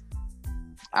masks.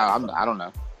 Yeah. I don't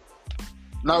know.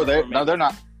 No, they're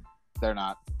not. They're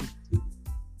not.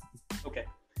 Okay.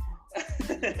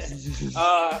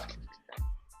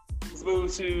 Let's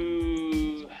move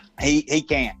to. He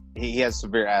can't. He has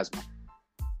severe asthma.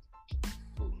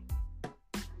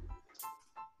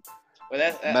 Well,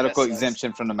 that Medical sucks.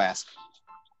 exemption from the mask.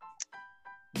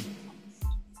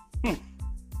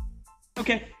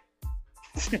 Okay.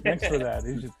 Thanks for that.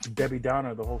 He's just Debbie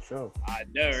Downer the whole show. I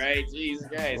know, right? Jesus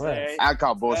Christ. All What? right. I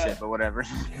call bullshit, but whatever.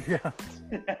 Yeah.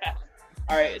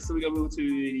 All right, so we're gonna move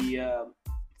to the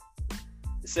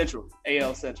Central,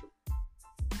 AL Central.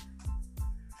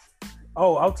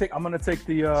 Oh, I'm gonna take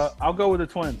the. I'll go with the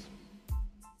Twins.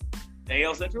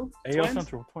 AL Central. AL Twins?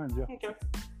 Central Twins. Yeah. Okay.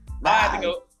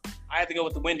 I have to go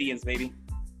with the Windians, baby.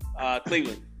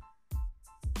 Cleveland.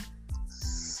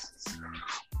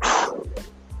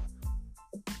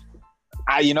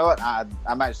 You know what?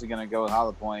 I'm actually going to go with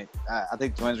Hollow Point. I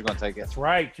think Twins are going to take it. That's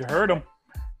right. You heard him.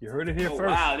 You heard it here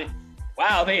first.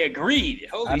 Wow, they agreed.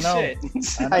 Holy I know. shit.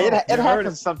 I know. Hey, it You heard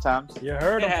happens it. sometimes. You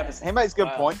heard It him. happens. He makes good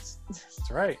Wow. points. That's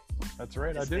right. That's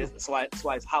right. I do. That's why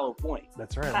it's Hollow Point.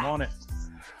 That's right. I'm on it.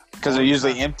 Because they're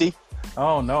usually empty.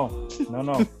 Oh no.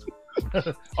 No.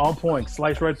 On point.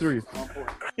 Slice right through you. On point.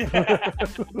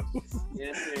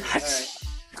 Yes, sir.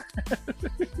 All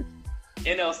right.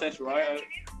 NL Central. All right.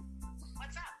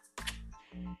 What's up?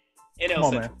 NL Come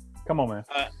on, Central. man. Come on, man.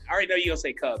 I already know you're gonna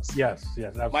say Cubs. Yes.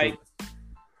 Absolutely. Mike?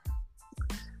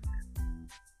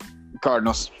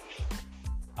 Cardinals.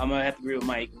 I'm gonna have to agree with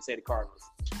Mike and say the Cardinals.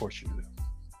 Of course you do.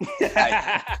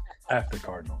 After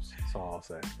Cardinals. That's all I'll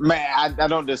say. Man, I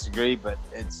don't disagree, but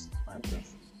it's After.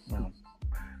 No.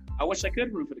 I wish I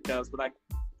could root for the Cubs, but I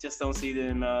just don't see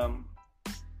them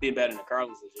being better than the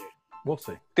Cardinals this year. We'll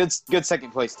see. good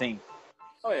second place team.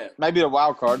 Oh yeah, Maybe a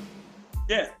wild card.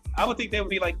 yeah. I would think they would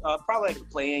be like probably like a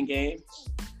play-in game,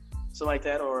 something like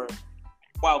that, or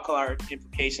wild card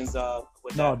implications.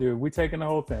 With No, that. dude. We're taking the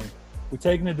whole thing. We're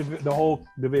taking the whole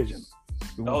division. We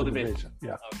The want whole division.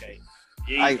 Yeah. Okay.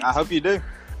 I hope you do.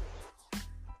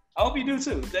 I hope you do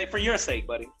too. For your sake,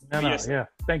 buddy. No, For your sake. yeah.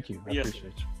 Thank you. I Yes.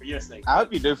 appreciate you. For your sake. I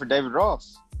hope you do for David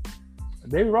Ross.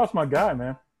 David Ross, my guy,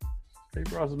 man.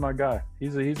 David Ross is my guy.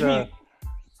 He's a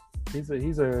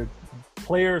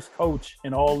player's coach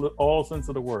in all sense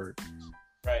of the word.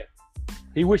 Right.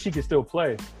 He wish he could still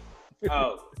play.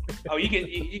 Oh, you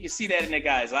can see that in that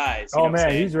guy's eyes. You Oh know what I'm man,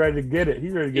 saying? he's ready to get it.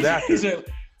 He's ready to get after He's it.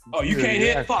 oh, you He's can't ready to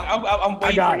hit. get Fuck, I'm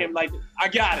waiting got for it. him. Like I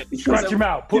got it. Scratch him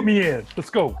out. Put me in. Let's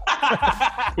go.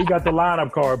 He got the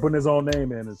lineup card, putting his own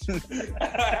name in.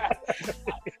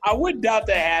 I wouldn't doubt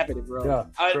that happening, bro.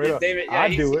 Yeah, straight up. David,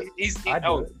 I'd do it. I'd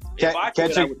do it. If I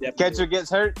could, I would definitely Catcher do it. gets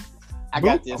hurt. I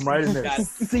got Boop, this. I'm right in there. Got it.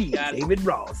 See, Got it. David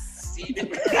Ross. See,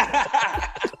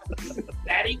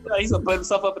 batting, he's gonna put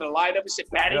himself up in the lineup and shit.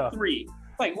 Batting Yeah. 3.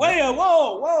 Like,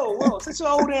 whoa! Sit your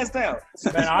old ass down.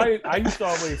 Man, I used to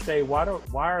always say, why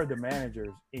are the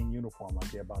managers in uniform like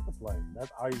they're about to play?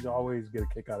 I used to always get a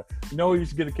kick out of. You know, who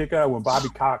used to get a kick out of when Bobby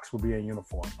Cox would be in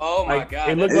uniform. Oh my Like, god!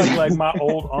 it looked like my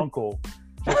old uncle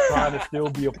just trying to still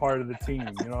be a part of the team.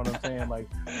 You know what I'm saying? Like,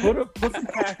 put some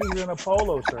khakis and a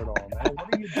polo shirt on, man.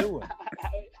 What are you doing?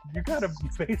 You got a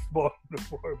baseball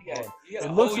uniform You got on. a It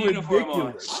whole looks uniform on.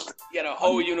 ridiculous. You got a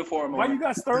whole uniform Why on. you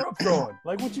got stirrups on?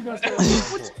 Like, what you got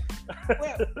stirrups on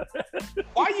for?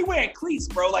 Why are you wearing cleats,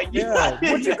 bro? Like, Yeah,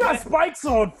 what you got spikes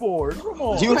on for? Come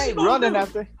on. You ain't running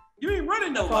after. You ain't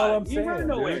running That's all I'm nobody. You ain't running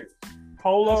saying, nowhere. dude.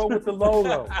 Polo with the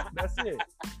logo. That's it.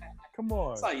 Come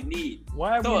on. That's all you need.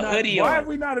 Why have Throw a hoodie on.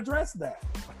 we not addressed that?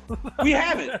 We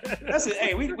haven't. That's it.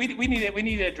 Hey, we need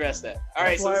to address that. All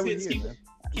right, That's so why let's we're let's here, keep, man.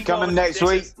 keep going Coming with next the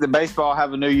week, dishes. the baseball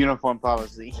have a new uniform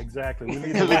policy. Exactly. We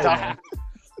lead the way, man.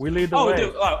 We lead the way.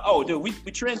 Dude, we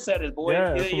trendsetters, boy.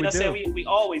 Yeah, that's you what know we what I'm saying? We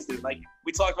always do. Like,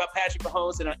 we talked about Patrick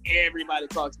Mahomes, and everybody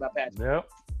talks about Patrick. Yep.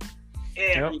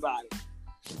 Everybody.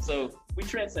 So we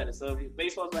trendsetters. So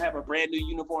baseball's gonna have a brand new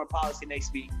uniform policy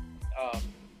next week.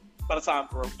 By the time,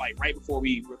 or like right before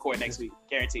we record next week,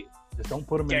 guaranteed. Just don't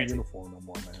put them in Guaranteed. uniform no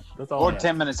more, man. That's all. Or I'm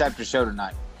 10 minutes after show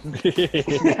tonight. right,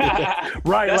 That's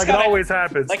like it kinda- always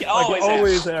happens. like it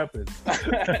always happens.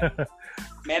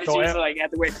 Managers So, are like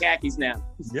have to wear khakis now.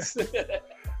 Yeah.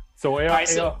 So, right,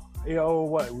 so-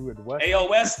 what? We were the West. AL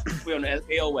West, we're on the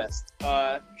AL West.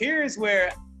 Here's where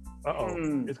It's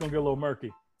gonna get a little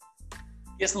murky.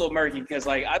 it's a little murky because,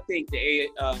 like, I think the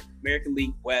American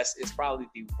League West is probably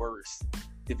the worst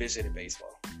division in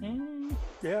baseball.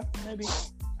 Yeah, maybe.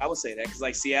 I would say that because,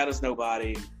 like, Seattle's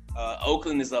nobody.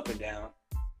 Oakland is up and down.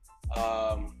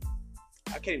 I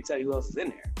can't even tell you who else is in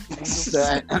there.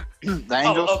 The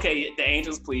Angels. Oh, okay, the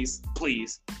Angels, please.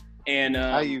 And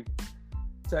How you?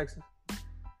 Texas.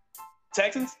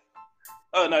 Texans?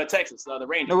 Oh no, Texans. The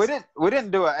Rangers. No, we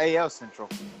didn't do an AL Central.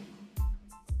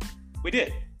 We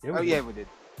did. Yeah, Oh yeah, we did.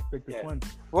 Pick the Yeah. Twins.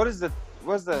 What's the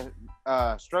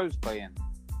Stros play in?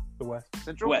 The West.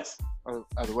 Central? West. Or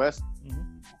the West?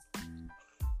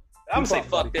 I'm gonna say up,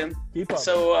 fuck buddy. them. Keep up.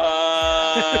 So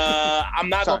I'm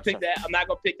not gonna Sorry, pick that. I'm not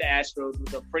gonna pick the Astros,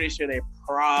 because I'm pretty sure they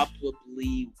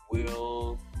probably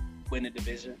will win the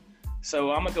division.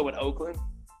 So I'm gonna go with Oakland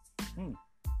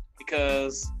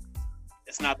because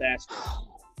it's not the Astros.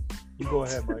 You go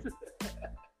ahead, Mike.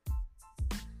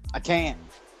 I can't.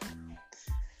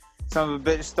 Son of a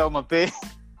bitch stole my pick.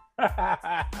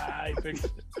 I picked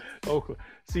Oakland.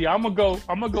 See, I'm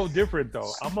gonna go different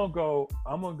though. I'm gonna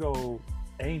go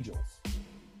Angels.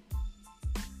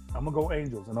 I'm gonna go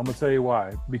Angels, and I'm gonna tell you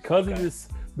why. Because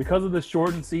of this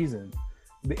shortened season,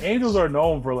 the Angels are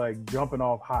known for like jumping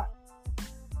off hot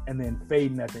and then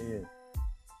fading at the end.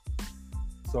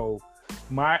 So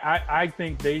I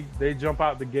think they jump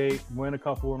out the gate, win a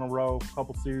couple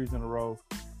series in a row,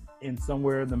 in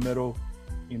somewhere in the middle,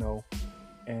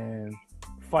 and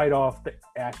fight off the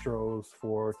Astros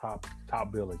for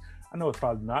top billing. I know it's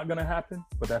probably not going to happen,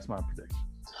 but that's my prediction.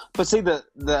 But see, the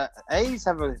A's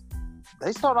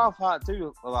they start off hot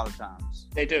too a lot of times.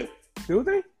 They do. Do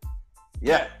they?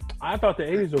 Yeah. I thought the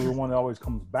A's are the one that always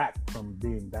comes back from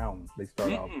being down. They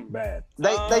start out bad.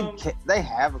 They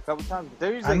have a couple times.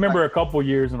 But I remember a couple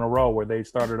years in a row where they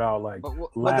started out like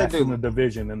last in the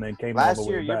division and then came all the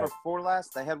way back. Year before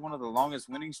last, they had one of the longest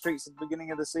winning streaks at the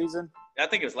beginning of the season. I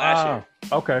think it was last year.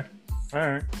 Okay. All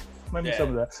right. Maybe some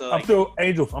of that. So I'm still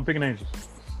Angels. I'm picking Angels.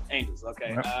 Angels.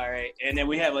 Okay. Yep. All right. And then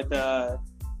we have like the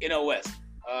NL West.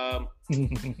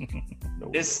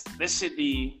 This should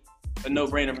be a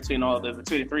no-brainer between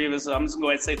the three of us. So I'm just going to go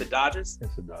ahead and say the Dodgers.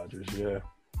 It's the Dodgers, yeah.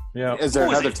 Yeah. Is there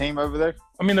another team over there?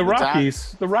 I mean, the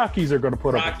Rockies are going to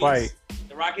put up a fight.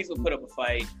 The Rockies will put up a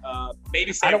fight.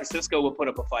 Maybe San Francisco will put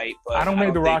up a fight. But I don't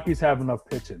think the Rockies have enough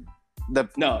pitching.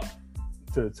 No.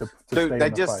 To stay they in the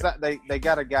just fight. they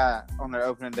got a guy on their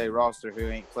opening day roster who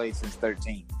ain't played since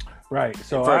 13. Right.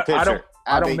 So For a pitcher,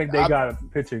 I don't think they got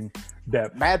pitching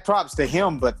depth. Mad props to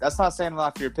him, but that's not saying a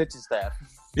lot for your pitching staff.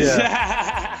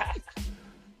 Yeah.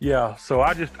 Yeah. So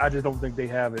I just don't think they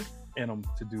have it in them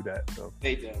to do that. So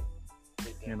they do.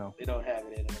 They don't have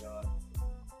it in them at all.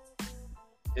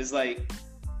 It's like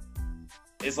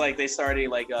they started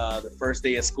like the first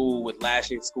day of school with last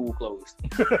year's school closed.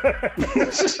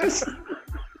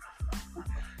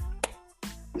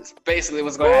 It's basically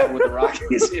what's going to happen with the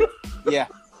Rockies. Yeah.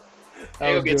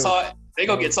 They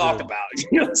gonna get talked about. You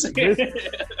know what I'm saying?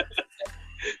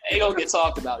 They gonna get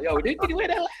talked about. Yo, didn't you win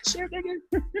that last year, nigga?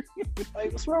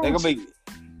 Like, what's wrong with you?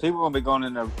 People gonna be going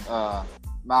in the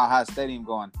Mile High Stadium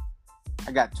going,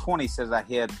 I got 20 says I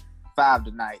hit 5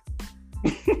 tonight.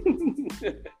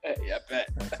 Yeah, I bet.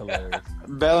 That's hilarious.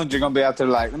 Bellinger gonna be out there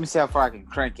like, let me see how far I can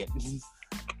crank it.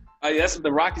 Oh, yeah, that's what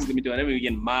the Rockies gonna be doing. They're gonna be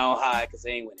getting mile high because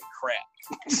they ain't winning crap.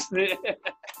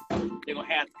 They're gonna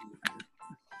have to.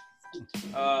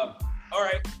 All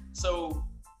right, so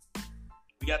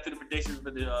we got through the predictions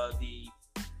for the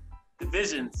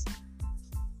divisions.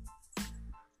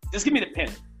 Just give me the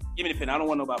pennant. Give me the pennant. I don't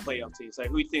want to know about playoff teams. Like,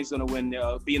 who you think is gonna win?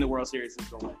 Be in the World Series is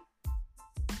gonna win?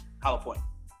 Hollow Point.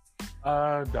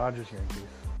 Dodgers, Yankees.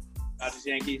 Dodgers,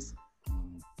 Yankees.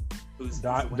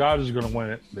 Dodgers are going to win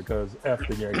it because F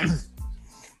the Yankees.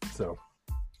 So,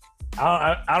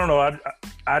 I don't know.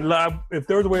 I'd love if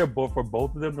there was a way for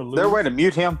both of them to lose. There a way to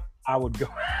mute him? I would go.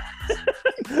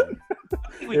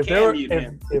 If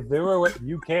there were a way,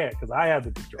 you can't because I have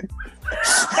the control.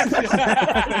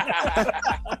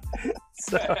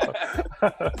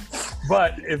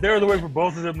 But if there was a way for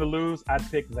both of them to lose, I'd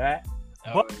pick that.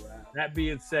 But that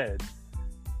being said,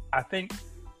 I think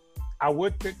I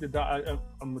would pick the Dodgers.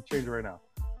 I'm going to change it right now.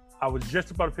 I was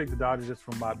just about to pick the Dodgers just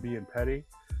from my being petty,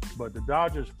 but the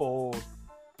Dodgers fold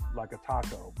like a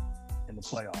taco in the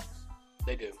playoffs.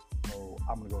 They do. So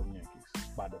I'm going to go with the Yankees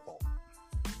by default.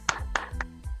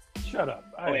 Shut up.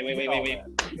 Wait.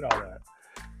 Look at all that.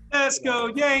 Let's go,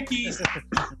 Yankees.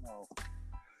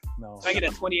 No. Can I get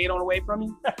a 28 on the way from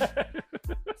you?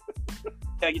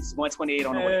 Can I get this 128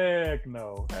 on the way? Heck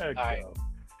no. Heck All right. no.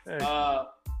 Heck no.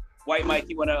 White Mike,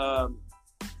 you want to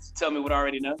tell me what I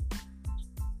already know?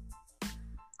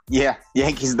 Yeah,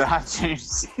 Yankees,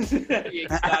 Dodgers.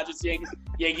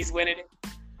 Yankees winning it.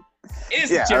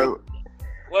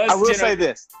 I will say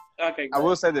this. Okay. I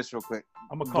will say this real quick.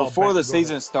 I'm gonna call before the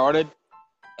season started,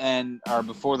 or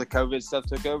before the COVID stuff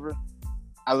took over,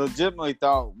 I legitimately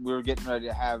thought we were getting ready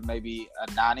to have maybe a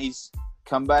 90s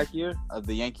comeback year of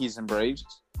the Yankees and Braves,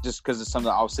 just because of some of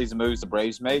the off-season moves the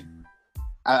Braves made.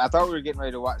 I thought we were getting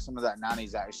ready to watch some of that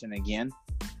 90s action again.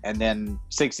 And then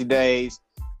 60 days,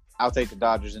 I'll take the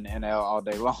Dodgers in the NL all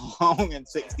day long in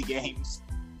 60 games.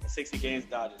 60 games,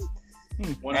 Dodgers.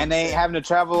 And they ain't having to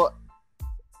travel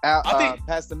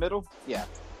past the middle. Yeah,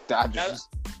 Dodgers.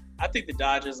 I think the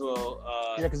Dodgers will.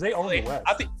 Yeah, because they own the West.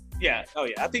 I think. Yeah. Oh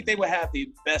yeah. I think they would have the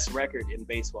best record in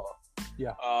baseball.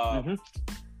 Yeah.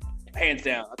 Hands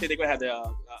down. I think they're gonna have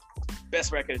the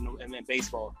best record in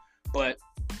baseball. But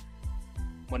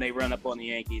when they run up on the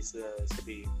Yankees, it's gonna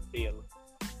be an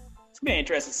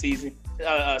interesting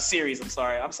series. I'm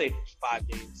sorry. I'm saying 5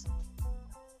 games.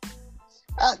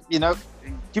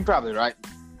 You're probably right.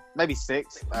 Maybe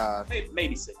 6.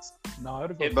 Maybe 6. No,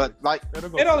 it'll go.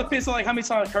 It all depends on how many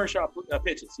times Kershaw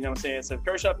pitches. You know what I'm saying? So if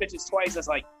Kershaw pitches twice, that's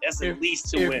at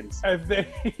least 2 wins.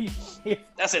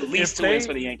 That's at least 2 wins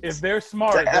for the Yankees. If they're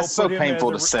smart, that's so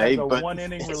painful to say, but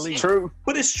 1-inning relief. It's true.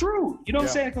 But it's true. You know what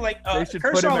I'm saying? Like they should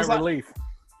Kershaw put him in relief.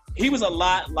 He was a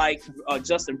lot like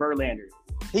Justin Verlander.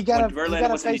 He got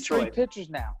to face 3 pitchers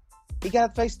now. He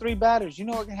got to face 3 batters. You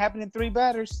know what can happen in 3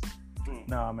 batters?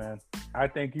 Nah, man. I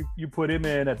think you put him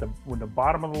in when the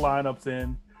bottom of the lineup's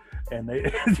in, and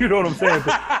they, you know what I'm saying?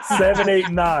 7, 8,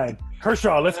 9.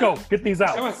 Kershaw, let's go. Get these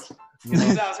outs. Get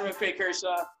these outs real quick,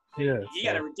 Kershaw. Yeah, you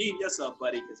got to redeem yourself,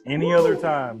 buddy. Any other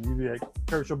time, you'd be like,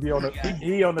 Kershaw be on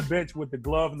he on the bench with the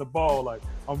glove and the ball. Like,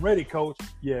 I'm ready, coach.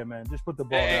 Yeah, man, just put the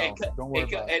ball down. Don't worry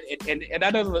about it. And I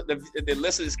know the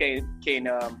listeners can't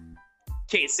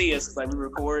see us like we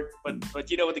record,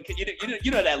 but you know what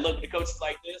you know that look the coach is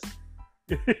like this.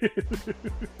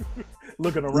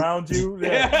 Looking around you,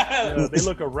 they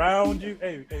look around you.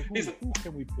 Hey, who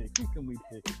can we pick?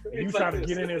 And you trying to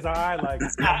get in his eye, like,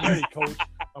 I'm ready, coach.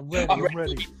 I'm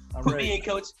ready. Put me in,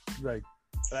 coach. Like,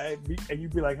 and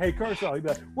you'd be like, hey, Kershaw. You'd be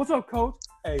like, what's up, coach?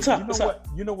 Hey,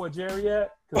 you know what Jerry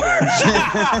at?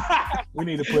 We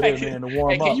need to put him in to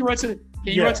warm up. Can you run to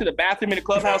the bathroom in the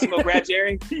clubhouse and go grab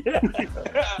Jerry?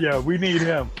 Yeah, we need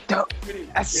him.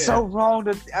 That's so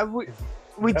wrong.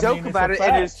 We joke about it,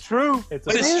 and it's true. But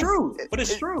it's true. But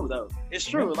it's true, though. It's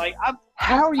true. Like,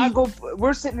 how are you going?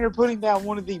 We're sitting here putting down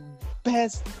one of the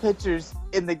best pitchers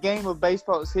in the game of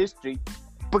baseball's history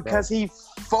because he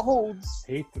folds.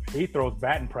 He throws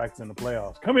batting practice in the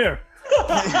playoffs. Come here.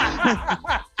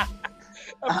 I'm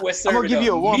gonna give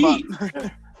you a warm up.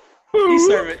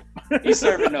 He's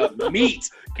serving up meat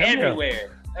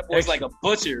everywhere. That boy's like a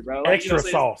butcher, bro. Like, extra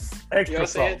sauce. Extra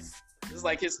sauce. It's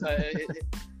like his.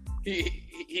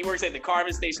 He works at the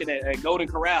carving station at Golden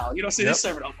Corral. You know what I'm saying? He's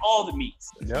serving up all the meats.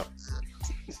 Yep.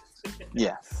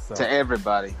 Yeah, to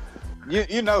everybody.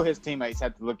 You know his teammates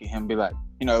have to look at him and be like,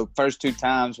 first 2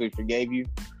 times we forgave you.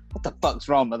 What the fuck's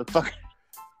wrong, motherfucker?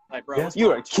 Like, bro,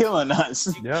 you are killing us.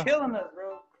 You're killing us,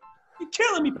 bro. You're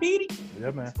killing me, Petey.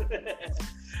 Yeah, man.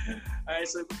 All right,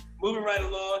 so moving right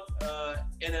along,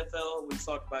 NFL, we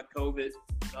talked about COVID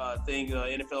thing.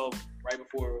 NFL, right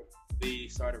before we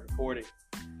started recording,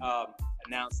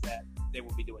 announced that they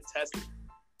will be doing testing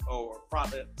or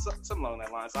something along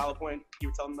that line. Solid Point, you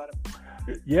were telling me about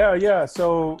it? Yeah.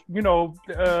 So,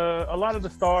 a lot of the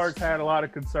stars had a lot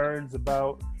of concerns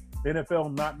about the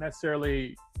NFL not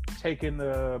necessarily taking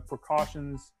the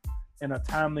precautions in a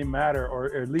timely manner,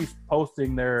 or at least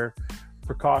posting their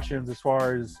precautions as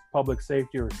far as public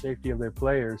safety or safety of their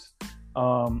players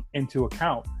into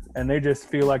account. And they just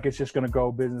feel like it's just going to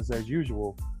go business as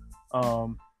usual,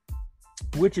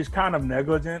 which is kind of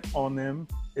negligent on them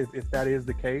if that is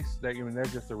the case. That,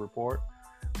 that's just a report.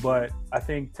 But I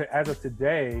think as of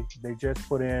today, they just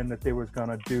put in that they was going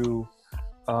to do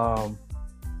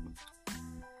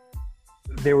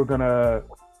they were going to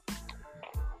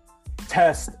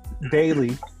test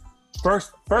daily.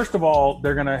 First of all,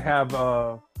 they're going to have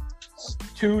a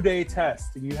 2-day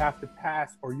test, and you have to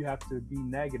pass or you have to be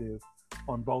negative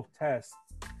on both tests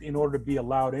in order to be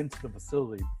allowed into the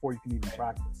facility before you can even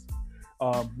practice.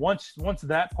 Once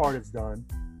that part is done,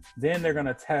 then they're going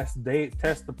to test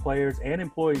the players and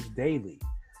employees daily.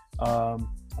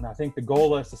 And I think the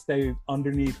goal is to stay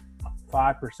underneath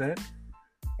 5%.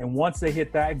 And once they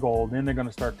hit that goal, then they're going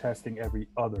to start testing every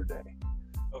other day.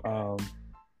 Okay.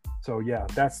 So yeah,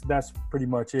 that's pretty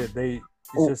much it. It's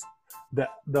just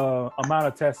the amount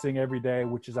of testing every day,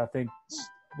 which is I think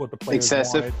what the players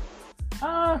excessive.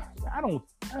 Wanted. I don't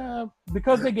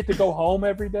because they get to go home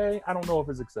every day. I don't know if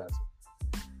it's excessive.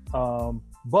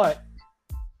 But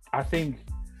I think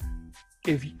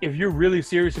if you're really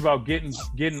serious about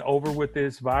getting over with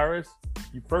this virus,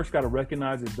 you first got to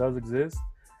recognize it does exist,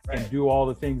 right, and do all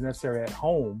the things necessary at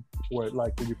home, where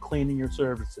you're cleaning your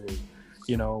surfaces,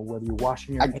 whether you're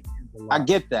washing your hands. I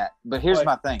get that, but here's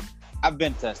my thing. I've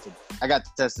been tested. I got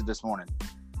tested this morning.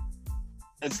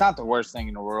 It's not the worst thing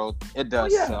in the world. It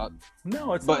does suck.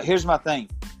 No, it's but not. Here's my thing.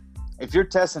 If you're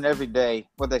testing every day,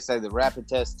 what they say, the rapid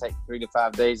tests take 3 to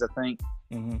 5 days, I think,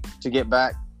 to get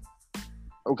back.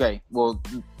 Okay, well,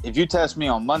 if you test me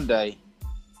on Monday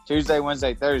Tuesday,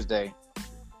 Wednesday, Thursday.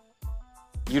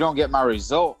 You don't get my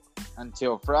result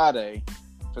until Friday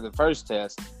for the first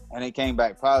test, and it came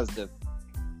back positive.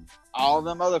 All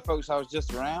them other folks I was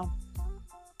just around,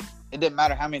 it didn't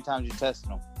matter how many times you tested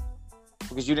them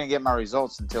because you didn't get my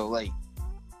results until late.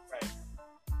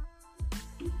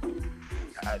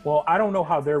 Well, I don't know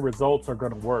how their results are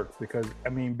going to work because, I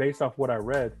mean, based off what I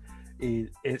read,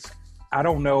 I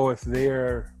don't know if they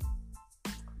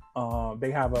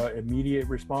have an immediate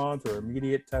response or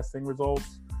immediate testing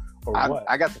results or what.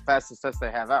 I got the fastest test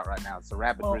they have out right now. It's the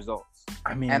rapid results.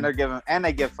 I mean, and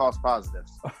they give false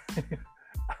positives.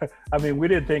 I mean, we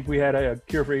didn't think we had a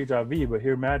cure for HIV, but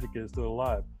here Magic is still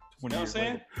alive. You know what I'm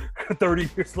saying? 30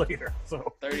 years later.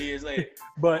 So 30 years later.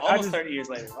 But almost 30 years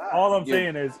later. Wow. All I'm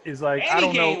saying is like, and I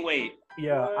don't know. Weight.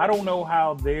 Yeah, I don't know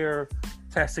how their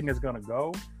testing is going to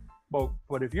go.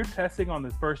 But if you're testing on the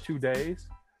first 2 days,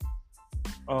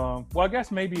 well, I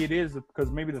guess maybe it is because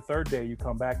maybe the third day you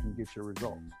come back and get your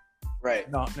results. Right.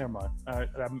 No, never mind. I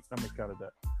miscounted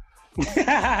that.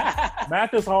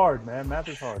 Math is hard, man. Math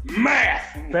is hard.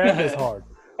 Math is hard.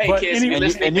 Hey, but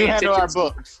kids, and you handle our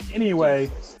books. Anyway,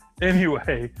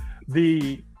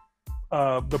 the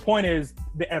point is,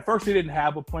 at first they didn't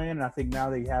have a plan, and I think now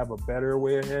they have a better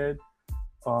way ahead.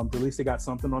 At least they got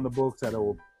something on the books that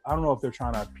will. I don't know if they're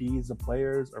trying to appease the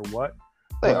players or what.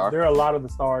 They are. There are a lot of the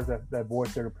stars that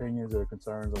voice their opinions or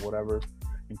concerns or whatever,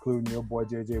 including your boy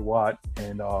J.J. Watt,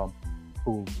 and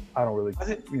who I don't really, Why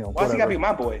does he gotta be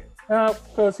my boy?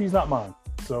 Because he's not mine.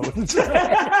 So it's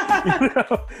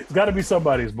got to be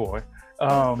somebody's boy.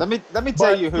 Let me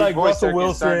tell you who like voiced Russell their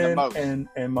concern the Wilson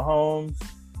most. and Mahomes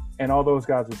and all those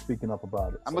guys are speaking up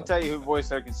about it. I'm gonna tell you who voiced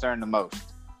their concern the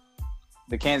most.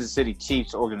 The Kansas City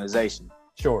Chiefs organization.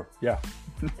 Sure, yeah.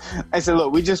 They said,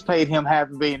 "Look, we just paid him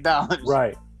 $500 million,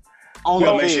 right? On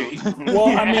the field."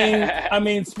 Well, I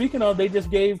mean, speaking of, they just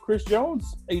gave Chris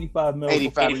Jones $85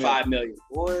 million. $85 million.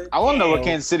 Boy, I want to know where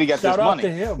Kansas City got this money.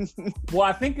 Shout out to him. Well,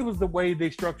 I think it was the way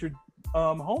they structured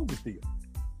Holmes' deal,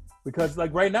 because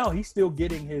like right now he's still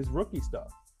getting his rookie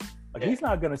stuff. Like he's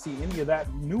not going to see any of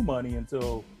that new money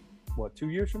until what, 2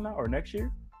 years from now or next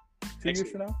year? 2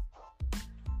 years from now.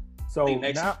 So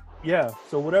now, yeah.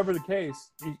 So whatever the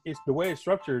case, it's the way it's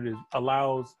structured is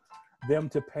allows them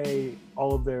to pay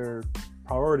all of their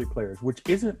priority players, which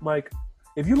isn't like,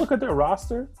 if you look at their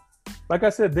roster, like I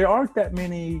said, there aren't that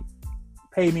many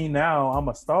pay me now, I'm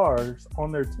a stars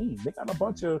on their team. They got a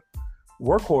bunch of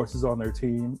workhorses on their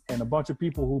team and a bunch of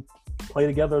people who play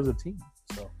together as a team.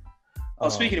 So,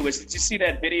 speaking of which, did you see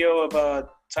that video of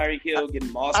Tyreek Hill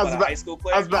getting mossed by a high school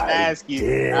player? I was about to ask you.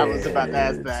 Yeah. I was about to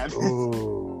ask that.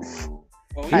 Well,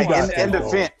 Hey, in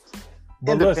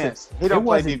defense, he don't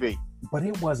play DB. But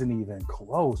it wasn't even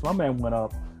close. My man went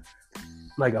up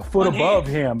like a foot above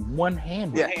him,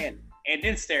 one-handed. Yeah. And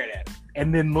then stared at him.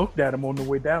 And then looked at him on the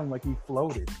way down like he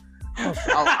floated.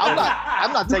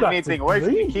 I'm not taking anything away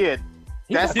from the kid.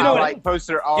 That's highlight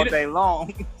poster all day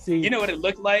long. See, you know what it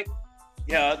looked like?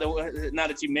 Yeah, now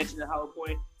that you mentioned the Hollow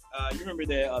Point, you remember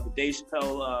the Dave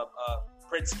Chappelle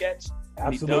Prince sketch?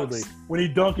 Absolutely. When he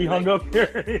dunked, he hung up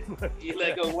here. He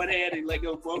let go one hand, he let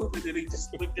go both, and then he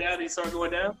just looked down and he started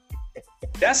going down.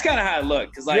 That's kind of how it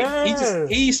looked, because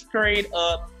he straight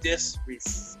up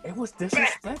disrespect. It was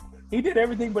disrespect. He did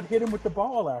everything but hit him with the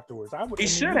ball afterwards. He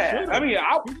should have. I mean,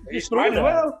 he might as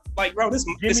well. Like, bro, this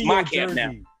is my camp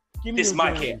now. This is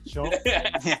my camp.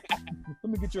 Let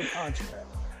me get your contract.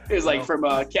 It was like from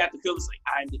Captain Phillips, like,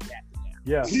 I'm the captain now.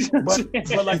 Yeah,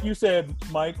 but like you said,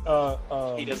 Mike,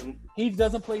 he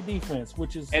doesn't play defense,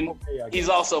 which is and okay, I guess. He's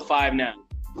also 5'9".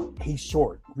 He's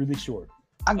short, really short.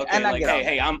 I'm okay.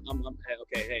 All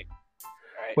right.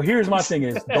 But here's my thing: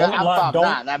 is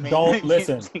don't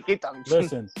listen.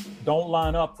 Don't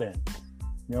line up then.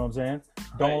 You know what I'm saying?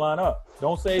 Don't line up.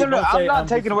 Don't say. I'm not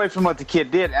taking away from what the kid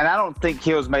did, and I don't think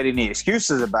Hill's made any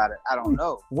excuses about it. I don't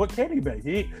know. What can he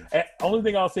make? Only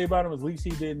thing I'll say about him is at least he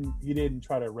didn't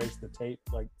try to erase the tape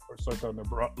like or circle on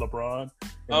LeBron.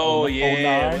 Oh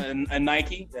yeah, and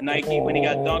Nike when he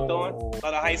got dunked on by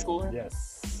the high schooler.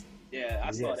 Yes. Yeah,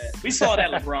 I saw that. We saw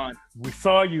that, LeBron. We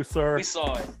saw you, sir. We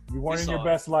saw it. You weren't in your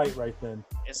best light right then.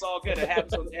 It's all good. It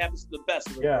happens to the best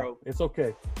of us, bro. It's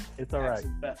okay. It's all right.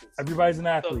 Everybody's an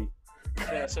athlete.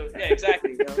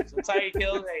 Exactly. So Tyreek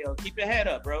Hill, keep your head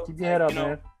up, bro. Keep your head up,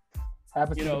 man.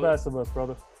 Happens to the best of us,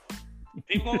 brother.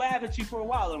 People gonna laugh at you for a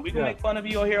while, and we gonna make fun of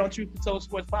you here on Truth Be Told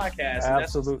Sports Podcast.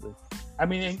 Absolutely. I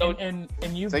mean, and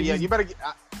you. So you better get.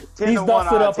 He's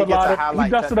dusted up a lot of. He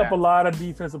dusted up a lot of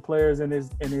defensive players in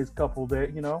his couple there.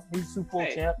 You know, he's Super Bowl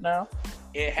champ now.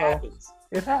 It happens.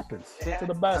 It happens to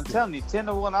the best. I'm telling you,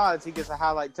 10-1 odds, he gets a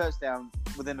highlight touchdown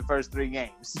within the first 3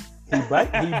 games. He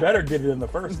better get it in the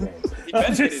first game.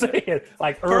 I'm just saying,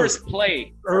 like first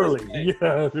play. Early.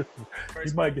 Yeah.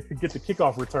 He might get the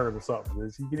kickoff return or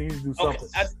something. He needs to do something.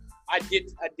 Okay. I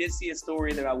did see a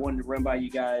story that I wanted to run by you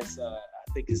guys. I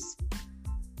think it's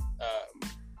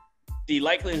the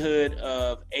likelihood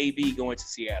of AB going to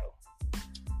Seattle.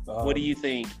 What do you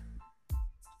think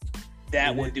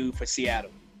that would do for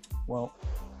Seattle? Well,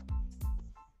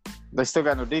 they still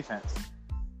got no defense.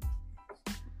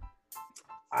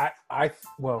 I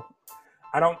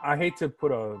hate to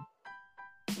put a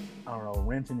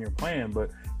wrench in your plan, but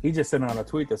he just sent out a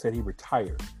tweet that said he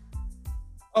retired.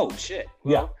 Oh shit!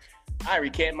 Well, I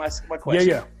recant my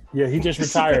question. Yeah. He just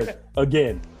retired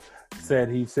again.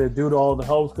 He said due to all the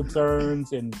health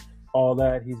concerns and all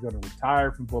that, he's going to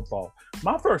retire from football.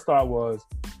 My first thought was,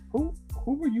 who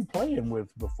were you playing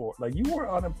with before? Like, you were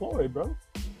unemployed, bro.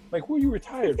 Like, who are you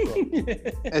retired from?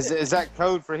 Is that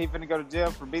code for he finna go to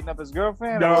jail for beating up his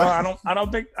girlfriend? No, I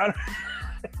don't think.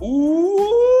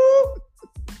 Ooh,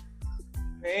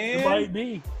 man.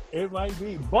 It might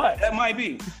be, but that might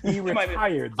be. He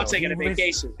retired. I'm taking a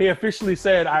vacation. He officially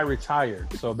said, "I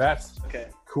retired," so that's okay.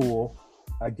 Cool,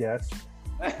 I guess.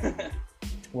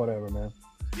 Whatever, man.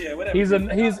 Yeah, whatever.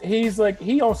 He's like,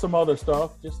 he owns some other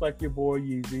stuff, just like your boy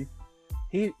Yeezy.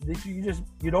 You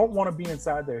don't want to be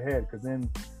inside their head, because then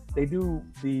they do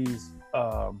these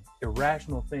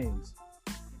irrational things,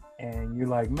 and you're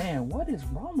like, man, what is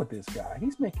wrong with this guy?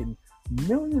 He's making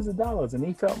millions of dollars, and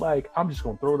he felt like, I'm just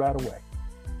gonna throw that away.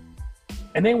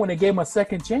 And then when they gave him a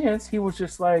second chance, he was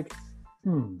just like,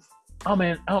 I'm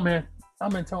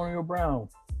Antonio Brown.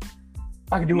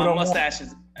 I can do what I want.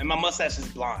 My mustache is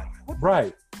blonde.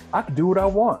 Right. I can do what I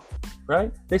want.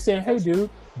 Right? They saying, hey, dude,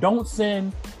 don't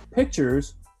send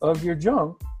pictures of your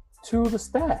junk to the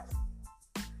staff.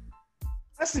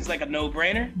 That seems like a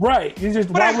no-brainer. Right. You just,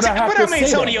 why would I have to say that? I'm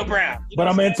Antonio Brown. But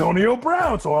I'm Antonio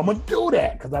Brown, so I'm going to do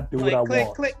that because I do what I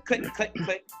want. Click.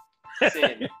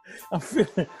 I'm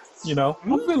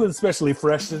feeling especially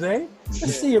fresh today.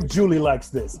 Let's see if Julie likes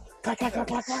this. Clack.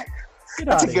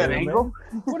 That's a good angle.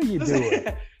 Man. What are you doing?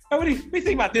 What do you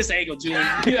think about this angle, Julie?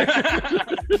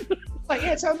 Like,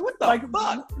 yeah, tell me what the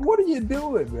fuck? What are you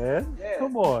doing, man? Yeah.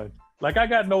 Come on. Like, I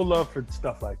got no love for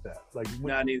stuff like that. Like,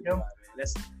 neither do I, man.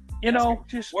 That's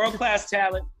just world-class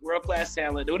talent.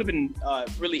 It would have been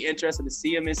really interesting to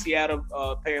see him in Seattle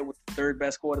paired with the third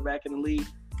best quarterback in the league.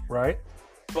 Right.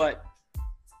 But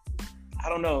I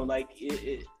don't know. Like,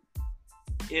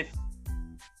 if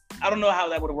I don't know how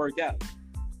that would have worked out.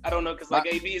 I don't know, because like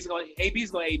AB is going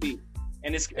AB,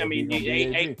 and it's. I mean,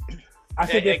 I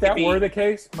think if that were the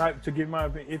case, to give my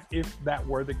opinion, if that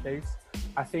were the case,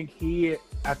 I think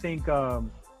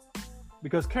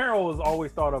because Carroll is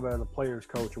always thought of as a player's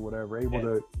coach or whatever, able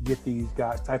to get these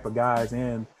type of guys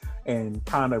in and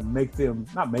kind of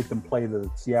not make them play the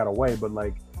Seattle way, but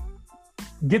like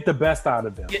get the best out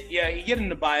of them. You get them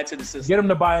to buy into the system. Get them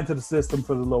to buy into the system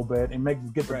for a little bit and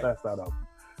get the best out of them.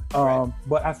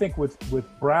 But I think with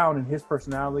Brown and his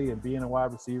personality and being a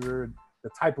wide receiver, the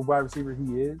type of wide receiver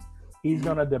he is, he's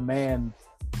going to demand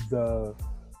the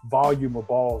volume of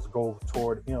balls go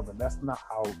toward him, and that's not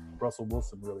how Russell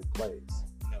Wilson really plays.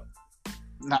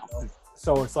 No.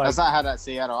 So it's like that's not how that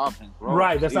Seattle offense rolls.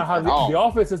 Right. That's not how the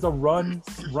offense is a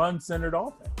run-centered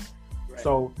offense. Right.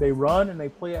 So they run and they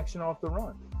play action off the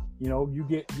run. You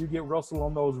get Russell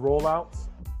on those rollouts.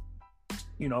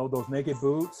 Those naked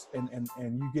boots, and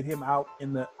you get him out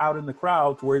in the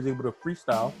crowd to where he's able to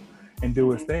freestyle and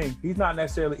do his thing. He's not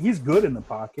necessarily he's good in the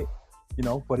pocket,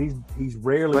 but he's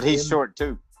rarely. But he's short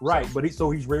too, right? But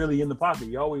he's rarely in the pocket.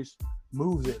 He always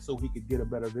moves it so he could get a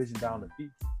better vision down the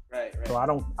field. Right. So I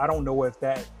don't know if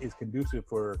that is conducive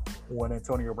for what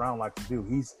Antonio Brown likes to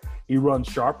do. He runs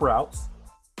sharp routes.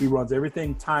 He runs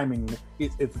everything timing.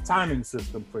 It's a timing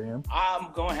system for him.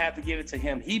 I'm gonna have to give it to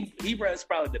him. He runs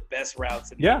probably the best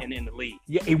routes in the league.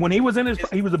 Yeah, when he was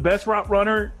he was the best route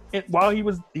runner while he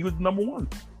was number one.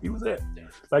 He was it. Yeah.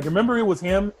 Like, remember, it was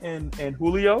him and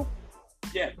Julio.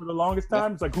 Yeah. For the longest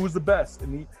time, it's like, who's the best?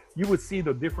 And you would see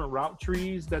the different route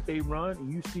trees that they run,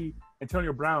 and you see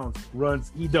Antonio Brown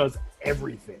runs. He does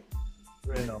everything.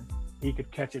 Right. He could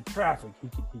catch in traffic. He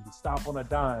could stop on a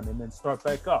dime and then start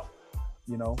back up.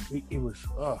 It was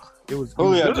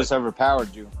Julio just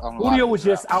overpowered you. Julio was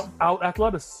just out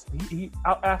athletic. He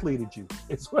out athleted you.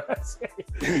 It's what I say.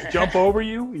 He jump over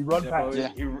you. He run past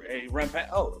you. He run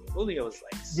past. Oh, Julio was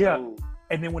like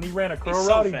And then when he ran a curl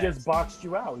route, he just boxed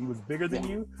you out. He was bigger than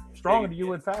you, stronger than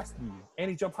you, and faster than you. And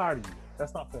he jumped higher than you.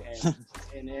 That's not fair.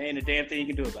 And there ain't a damn thing you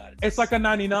can do about it. It's like a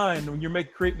 99 when you're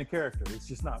creating a character. It's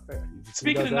just not fair.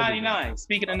 Speaking of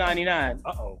 99,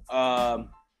 Uh-oh.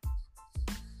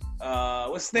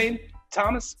 What's his name?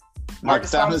 Thomas? Michael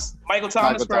Thomas. Michael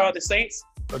Thomas for the Saints.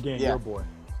 Again, Yeah. your boy.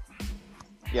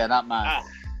 Yeah, not mine.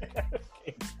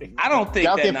 I don't think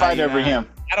Y'all that can fight over 99 him.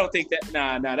 I don't think that.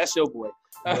 Nah, that's your boy.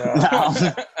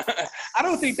 Yeah. I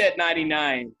don't think that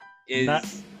 99 is. Not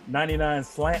 99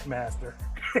 slant master.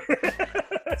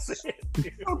 I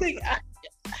don't think.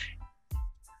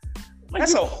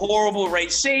 That's a horrible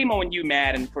rate. Shame on you,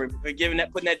 Madden, for putting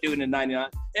that dude in the 99.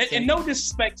 And no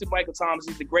disrespect to Michael Thomas,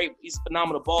 he's a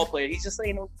phenomenal ball player. He's just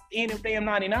ain't no damn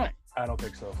 99. I don't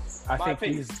think so.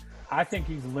 I think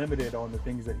he's limited on the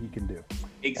things that he can do.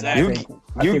 Exactly.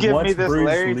 You give once me this Bruce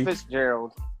Larry Lee-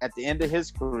 Fitzgerald at the end of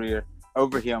his career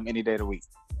over him any day of the week.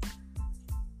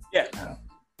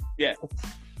 Yeah.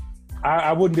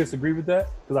 I wouldn't disagree with that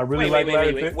because I really like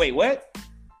Larry Fitz. Wait, what?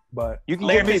 But You can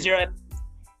Larry give me Fitzgerald.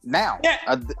 now. Yeah.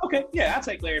 Okay, yeah, I'll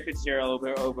take Larry Fitzgerald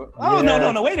over. Oh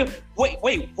Yeah. no!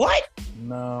 Wait, what?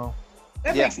 no,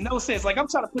 That makes no sense. Like I'm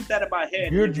trying to put that in my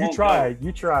head. you tried.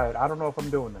 You tried. I don't know if I'm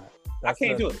doing that. I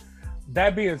can't do it.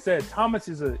 That being said, Thomas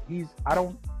is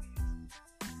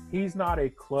he's not a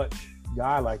clutch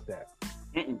guy like that.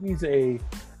 Mm-mm.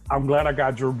 I'm glad I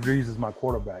got Drew Brees as my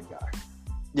quarterback guy.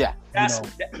 Yeah. That's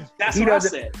he what I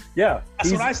doesn't- said. Yeah.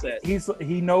 That's what I said.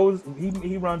 He knows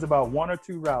he runs about one or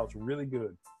two routes really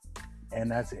good. And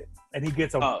that's it. And he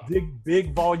gets a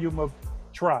big volume of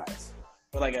tries.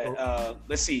 But like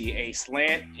let's see, a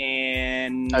slant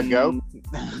and A go?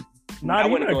 Not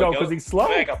even a go because he's slow.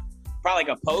 Probably like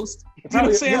a post. You know what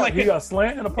I'm saying? Yeah, Like he got a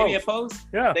slant and a maybe a post. post.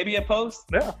 Yeah. Maybe a post.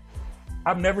 Yeah.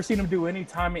 I've never seen him do any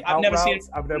timing out never routes.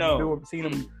 seen- I've never no. seen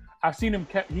him. I've seen him.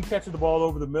 He catches the ball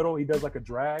over the middle. He does like a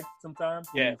drag sometimes.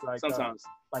 Yeah, He's like, sometimes.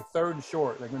 like third and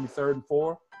short, like maybe 3rd and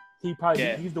 4. He's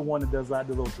the one that does like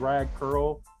the little drag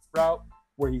curl route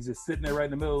where he's just sitting there right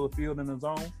in the middle of the field in the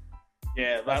zone.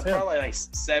 Yeah, That's probably like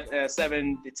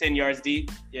 7 to 10 yards deep.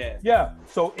 Yeah. Yeah.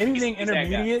 So anything He's that guy.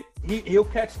 intermediate, he'll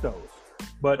catch those.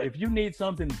 But if you need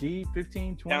something deep,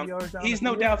 15, 20 yards down, he's the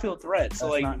no field, downfield threat. So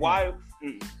That's like, not why?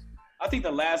 I think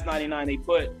the last 99 they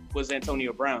put was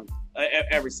Antonio Brown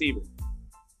at receiver.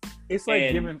 It's like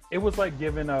And-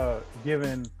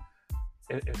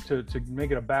 to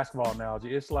make it a basketball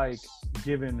analogy, it's like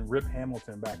giving Rip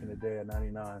Hamilton back in the day at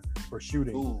 99 for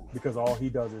shooting. Ooh. Because all he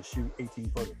does is shoot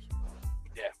 18-footers.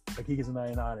 Yeah. Like he gets a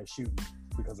 99 and shooting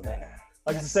because of that.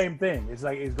 Like it's the same thing. It's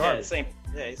like it's Yeah, garbage. same.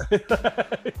 Yeah,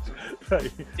 it's Like,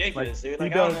 ridiculous, dude. he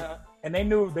Like, does- and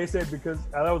they said because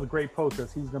that was a great post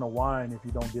because he's gonna whine if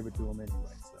you don't give it to him anyway.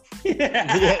 So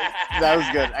That was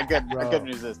good. I couldn't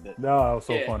resist it. no, that was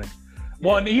so funny.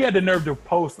 Well, and he had the nerve to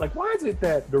post like, why is it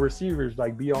that the receivers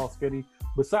like be all skinny?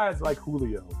 Besides like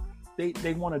Julio,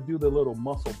 they want to do the little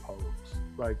muscle pose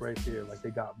like right there, like they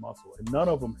got muscle, and none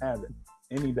of them have it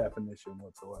any definition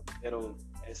whatsoever.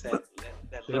 It's that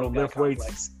They little don't guy lift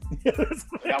weights. complex.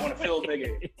 I want to feel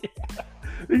bigger.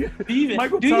 Do you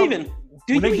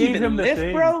when they gave even him the lift,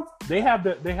 thing, bro? They have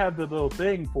the little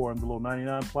thing for him, the little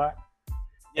 99 plaque.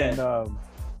 Yeah.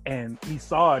 And he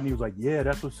saw it and he was like, "Yeah,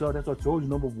 that's what's up. That's what I told you.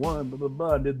 Number one, blah blah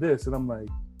blah." And did this, and I'm like,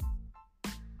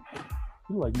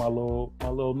 "You like my little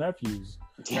nephews?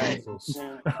 Yeah.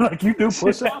 Like you do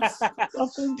push-ups?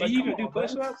 Something? Do Like, you even come do on, man.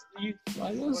 push-ups?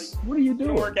 What are you You doing?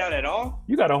 don't work out at all?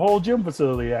 You got a whole gym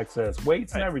facility access,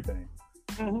 weights and everything.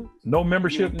 Mm-hmm. No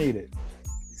membership needed.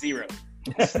 Zero.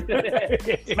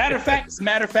 Matter of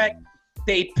fact,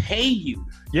 they pay you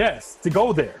Yes, to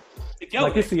go there. to go.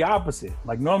 Like it's the opposite.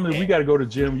 Like normally we got to go to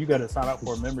gym, you got to sign up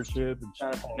for a membership and Sign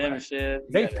up shit, for all that. membership.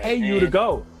 They pay you to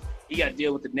go. You got to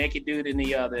deal with the naked dude and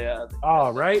the Oh,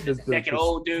 right. The naked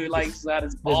old dude like got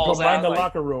his Just balls go right in out. the Like,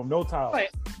 locker room, no towel.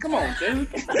 like, come on, dude.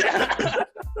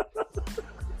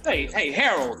 Hey,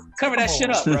 Harold, cover that Come shit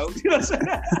on. up, bro. You know what I'm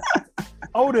saying?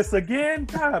 Otis again?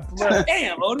 God bless.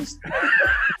 Damn, Otis.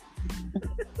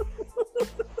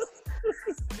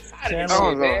 Chandler,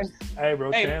 Oh, man. Hey,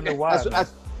 bro, Hey, Chandler, why? man?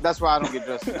 That's why I don't get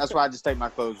dressed. That's why I just take my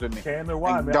clothes with me. Chandler,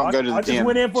 why, And man? don't go to the I just gym,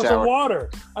 went in for some shower. water.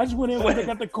 I just went in because they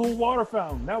got the cool water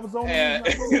fountain. That was the only reason I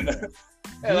went in there.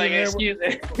 Hey, like,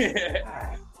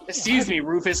 excuse me,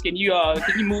 Rufus. Can you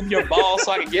move your ball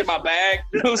so I can get my bag?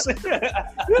 You know what I'm saying?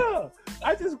 Yeah.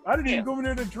 I didn't even go in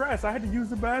there to dress. I had to use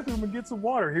the bathroom and get some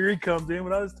water. Here he comes in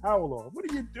without his towel on. What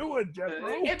are you doing,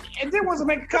 Jethro? And then wants to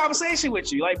make a conversation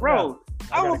with you, like, bro,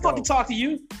 I I won't gotta fucking go. talk to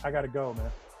you. I gotta go,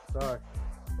 man. Sorry.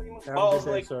 Have a Balls, good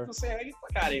day, like, sir. I'm saying, get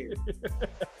the fuck out of here.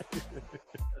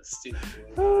 That's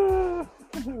stupid. Boy.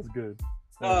 That was good.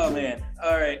 That Oh was good. man.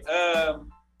 All right.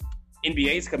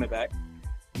 NBA's coming back.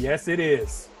 Yes, it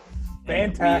is.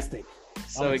 Fantastic.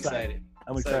 So excited.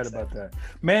 I'm excited about that.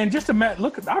 Man, just imagine,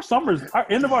 look at our summers. Our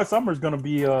end of our summer is going to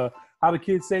be, how the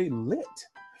kids say, lit.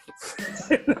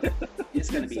 It's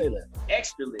going to be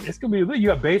extra lit. It's going to be lit. You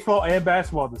got baseball and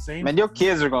basketball at the same time. Man, your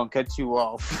kids are going to cut you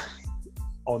off.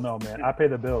 Oh, no, man. I pay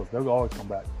the bills. They'll always come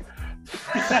back.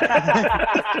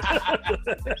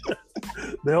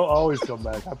 They'll always come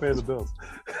back. I pay the bills.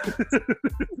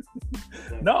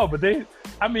 No, but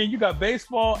you got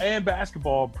baseball and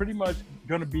basketball pretty much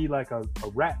going to be like a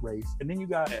rat race. And then you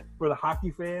got, for the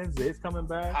hockey fans, it's coming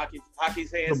back. Hockey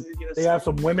fans. They have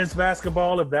some women's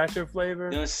basketball, if that's your flavor.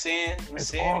 You know what I'm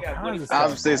saying?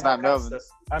 Obviously, it's not Melvin.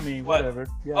 I mean, whatever.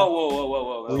 Yeah. Oh,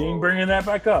 whoa. We ain't bringing that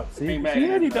back up. See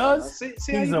what he does? See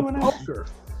He's a poker.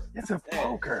 It's a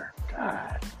poker.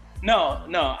 God. No,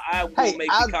 I will make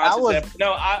the conscious effort.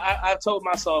 No, I told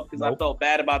myself because I felt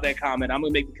bad about that comment. I'm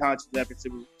gonna make the conscious effort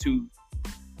to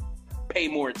pay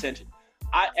more attention.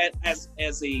 As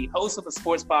a host of a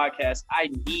sports podcast, I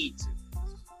need to.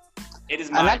 It is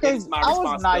my responsibility. I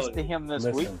was nice to him this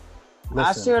week.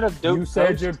 I shared a Duke. You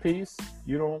said your piece.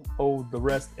 You don't owe the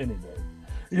rest any day.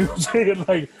 You know what I'm saying?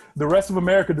 Like, the rest of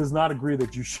America does not agree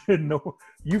that you should know.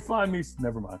 You find me.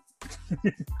 Never mind.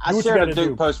 I shared a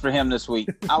Duke post for him this week.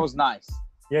 I was nice.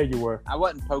 Yeah, you were. I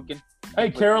wasn't poking.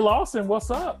 Hey, Kara Lawson, what's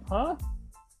up? Huh?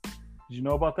 Did you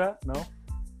know about that? No?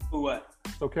 Who what?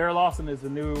 So Kara Lawson is the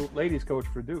new ladies coach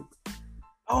for Duke.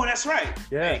 Oh, that's right.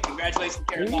 Yeah. Hey, congratulations,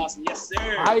 Kara Lawson. Yes,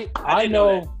 sir.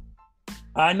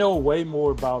 I know way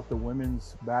more about the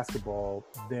women's basketball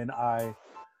than I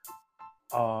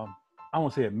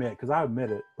won't say admit, because I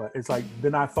admit it, but it's like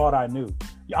than I thought I knew.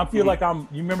 I feel like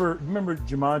you remember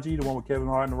Jumanji, the one with Kevin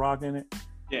Hart and The Rock in it?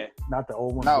 Yeah. Not the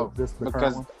old one. No, the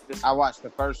because current one. I watched the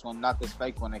first one, not this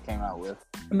fake one they came out with.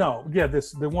 No, yeah,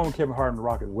 the one with Kevin Hart and The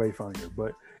Rock is way funnier.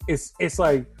 But it's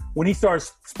like when he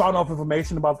starts spouting off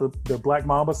information about the Black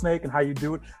Mamba snake and how you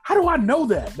do it. How do I know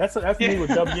that? That's me with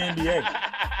WNBA.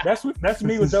 That's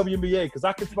me with WNBA, because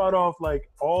I can spout off like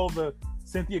all the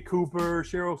Cynthia Cooper,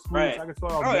 Cheryl Swoops. Right. I can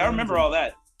spout off. I remember all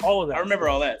that. All of that. I remember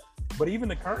all that. But even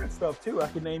the current stuff too, I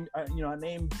can name. I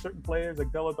named certain players like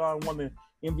Deladon won the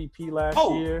MVP last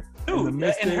year. Dude, and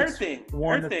her thing.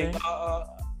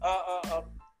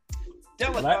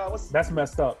 That's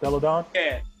messed up. Deladon.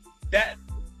 Yeah, that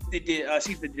they did.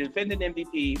 She's the defending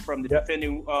MVP from the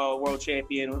defending world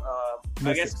champion.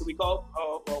 I guess could we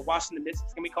call Washington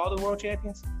Mystics? Can we call them world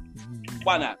champions?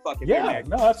 Why not? Fuck it. Yeah.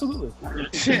 No, absolutely.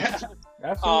 Yeah.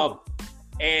 Absolutely.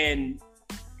 And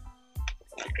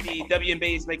the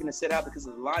WNBA is making her sit out because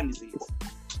of the Lyme disease.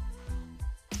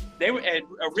 They were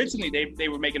originally they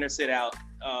were making her sit out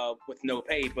with no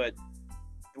pay, but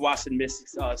the Washington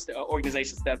Mystics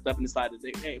organization stepped up and decided,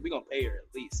 hey, we're gonna pay her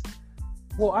at least.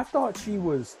 Well, I thought she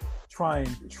was trying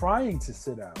to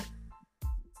sit out.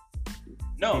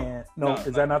 No,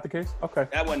 is that not the case? Okay,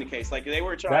 that wasn't the case. Like they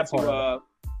were trying to.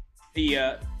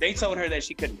 They told her that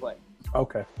she couldn't play.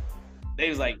 Okay. They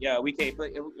was like, yeah, we can't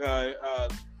play.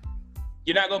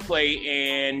 You're not gonna play,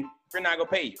 and we're not gonna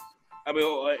pay you. I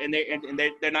mean,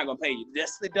 they're not gonna pay you.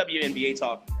 That's the WNBA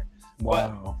talking.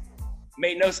 Wow.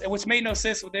 Which made no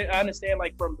sense. I understand,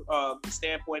 like from the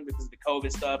standpoint because of the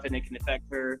COVID stuff, and it can affect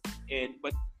her.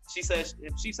 But she says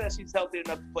if she says she's healthy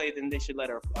enough to play, then they should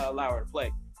allow her to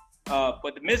play.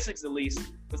 But the Mystics at least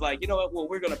was like, you know what? Well,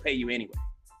 we're gonna pay you anyway.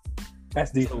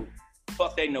 That's decent. So,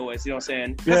 fuck that noise. You know what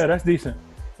I'm saying? Yeah, that's decent.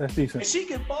 That's decent. And she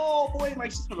can ball, boy.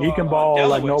 Like she's he can ball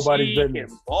like nobody's business.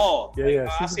 She can ball. Yeah,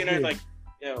 I seen her like,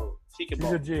 yo, she can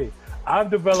ball. She's a G. I've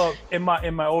developed in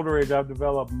my older age. I've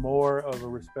developed more of a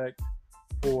respect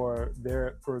for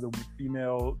the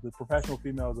professional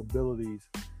females' abilities,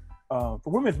 for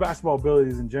women's basketball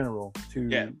abilities in general.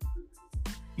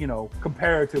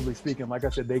 Comparatively speaking, like I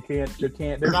said,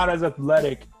 they're not as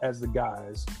athletic as the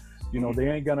guys. They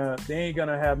ain't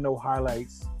gonna have no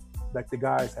highlights like the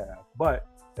guys have. But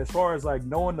as far as like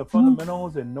knowing the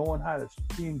fundamentals and knowing how to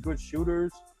being good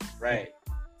shooters, right?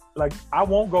 Like I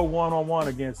won't go 1-on-1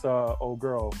 against old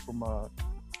girl from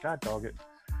God dog it,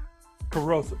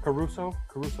 Caruso.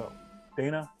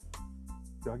 Dana,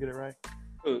 did I get it right?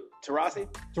 Who? Taurasi?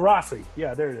 Taurasi.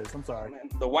 Yeah, there it is. I'm sorry.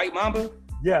 The White Mamba?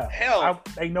 Yeah. Hell.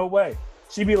 Ain't no way.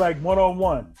 She'd be like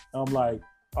 1-on-1. I'm like,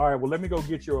 all right, well, let me go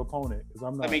get your opponent because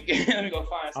I'm not. Let me go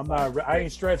find. I'm not. I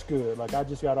ain't stretched good. Like I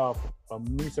just got off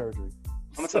knee surgery.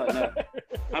 I'm gonna tell you no.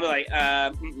 I'm like,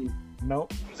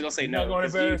 nope. I'm just gonna say no. You're not gonna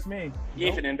embarrass me. You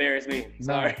ain't finna embarrass me.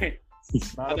 Sorry.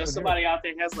 No. I know somebody out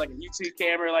there has like a YouTube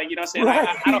camera, like, you know what I'm saying?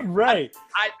 Right, I don't, right.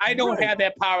 I don't have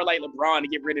that power like LeBron to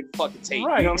get rid of the fucking tape.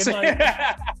 Right. You know what I'm saying?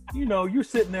 Like, you're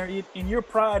sitting there and your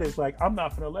pride is like, I'm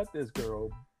not gonna let this girl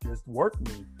just work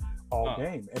me. all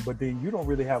game. But then you don't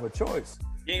really have a choice.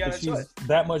 You ain't got no She's choice.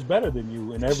 that much better than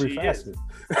you in every She facet.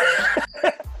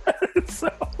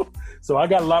 So I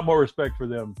got a lot more respect for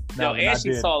them now. And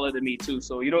she's taller than me too.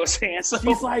 So you know what I'm saying? So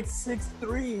she's like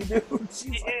 6'3", dude.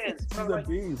 She's a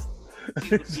beast.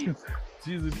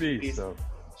 She's a beast. So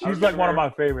she's like one of my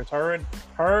favorites. Her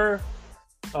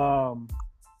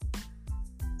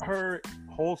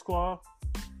Holtzclaw.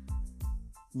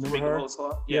 Remember her?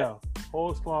 Holtzclaw? Yeah.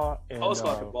 Holtzclaw and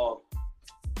Holtzclaw can ball.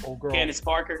 Old girl. Candace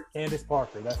Parker. That's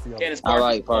the other. Candace Parker. I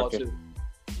like Parker. Too.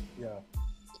 Yeah.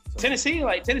 So, Tennessee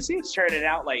was turning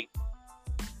out like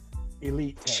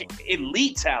elite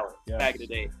talent back in the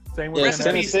day. Same with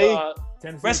Tennessee.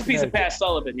 Recipes of Pat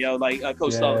Sullivan, like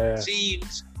Coach Sullivan. She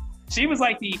was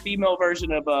like the female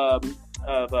version of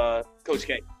Coach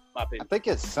K. In my opinion. I think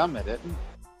it's Summit, isn't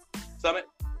it? Summit.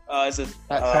 Is it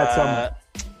Pat Summit?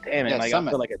 Damn it! Yeah, like Summit.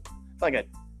 I feel like a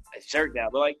jerk now,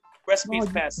 but like recipes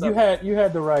of Pat Summit. You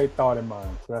had the right thought in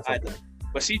mind, so that's okay. I did.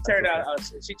 But she turned out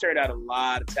a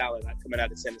lot of talent coming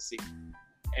out of Tennessee,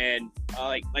 and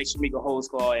like Shamika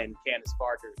Holtzclaw and Candace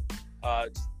Parker,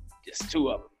 just two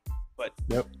of them. But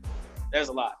there's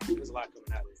a lot coming out of it.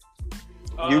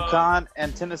 UConn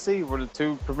and Tennessee were the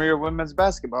two premier women's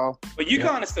basketball. But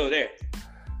UConn is still there.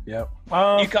 Yep.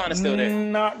 UConn is still there.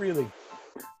 Not really.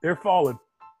 They're falling.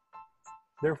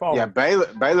 Yeah,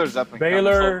 Baylor's up and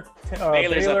Baylor's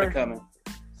Baylor's up and coming.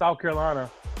 South Carolina.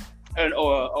 And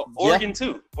Oregon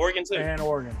too. Oregon too. And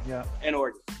Oregon, yeah. And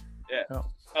Oregon. Yeah.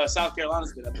 South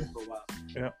Carolina's been up there for a while.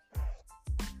 Yeah.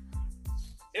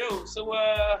 So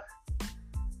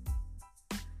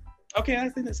okay, I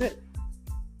think that's it.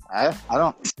 I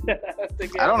don't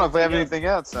know if we have anything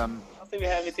else. I don't think we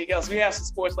have anything else. We have some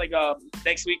sports like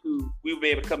next week we will be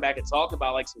able to come back and talk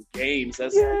about like some games.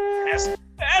 That's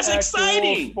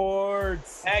exciting.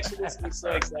 Sports. Actually, this is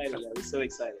so exciting. We're so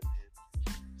excited.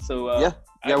 So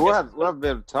we'll have a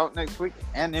bit of talk next week,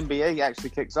 and NBA actually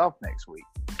kicks off next week.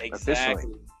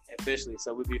 Exactly. Officially.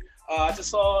 So we'll be. I just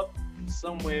saw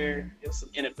somewhere some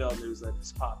NFL news that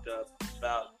just popped up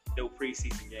about no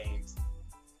preseason games.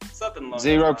 Something along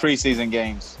Zero preseason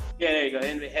games. Yeah, there you go.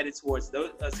 And headed towards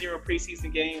those zero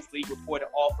preseason games. League reported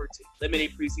offer to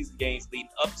eliminate preseason games leading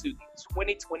up to the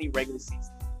 2020 regular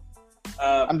season.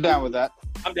 I'm down with that.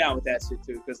 I'm down with that shit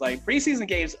too, because like preseason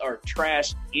games are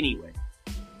trash anyway.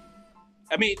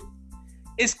 I mean,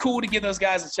 it's cool to give those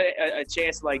guys a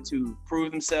chance like to prove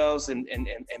themselves and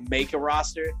make a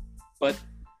roster, but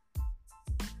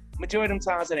majority of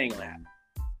them times it ain't gonna happen.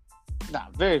 Nah,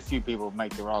 very few people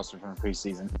make the roster from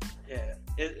preseason. Yeah,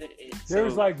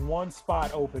 there's like one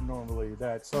spot open normally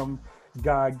that some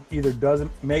guy either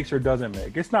makes or doesn't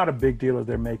make. It's not a big deal if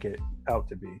they make it out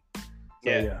to be. So,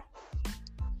 yeah.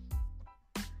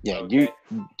 Yeah, okay.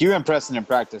 you impressing in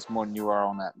practice more than you are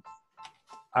on that.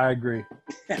 I agree.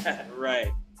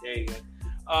 Right. There you go.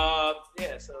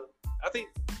 So I think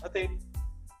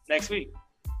next week.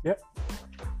 Yep.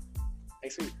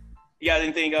 Next week. You got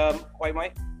anything, White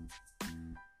Mike?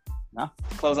 No.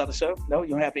 Close out the show? No? You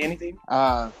don't have anything?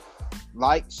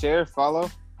 Like, share,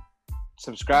 follow,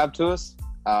 subscribe to us.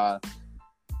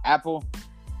 Apple,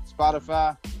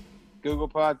 Spotify, Google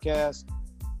Podcast,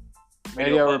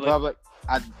 Radio Republic.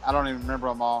 I don't even remember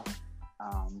them all.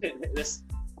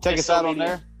 Check us out on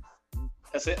there.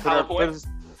 That's it.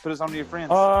 Put us on to your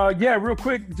friends. Real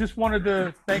quick, just wanted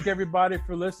to thank everybody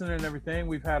for listening and everything.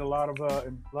 We've had a lot of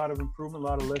improvement, a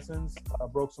lot of listens.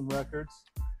 Broke some records.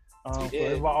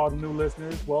 For all the new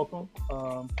listeners, welcome.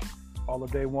 All the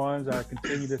day ones, I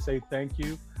continue to say thank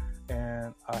you,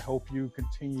 and I hope you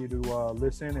continue to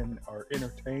listen and are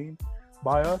entertained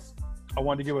by us. I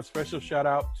wanted to give a special shout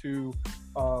out to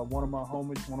one of my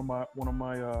homies, one of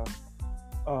my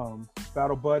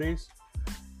battle buddies,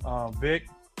 Vic,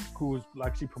 who was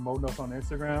actually promoting us on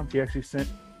Instagram. He actually sent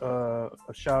a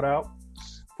shout out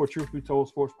for Truth Be Told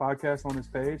Sports Podcast on his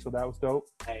page, so that was dope.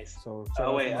 Nice. So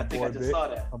I think I just saw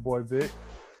that. My boy Vic.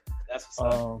 That's what's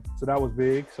up. So that was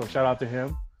big. So shout out to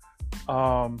him.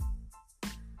 I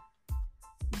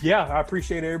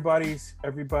appreciate everybody's.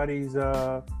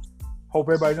 Hope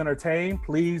everybody's entertained.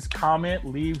 Please comment,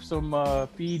 leave some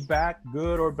feedback,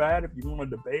 good or bad. If you want to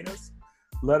debate us,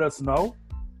 let us know,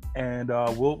 and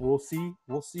we'll see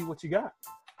what you got.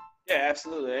 Yeah,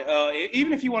 absolutely.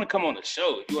 Even if you want to come on the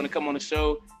show,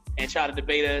 and try to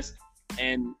debate us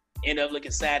and end up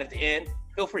looking sad at the end,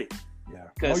 feel free. Yeah,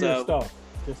 know your stuff.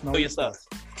 Just know your stuff.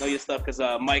 Know your stuff, because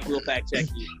Mike will fact check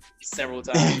you several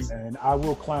times, and I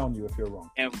will clown you if you're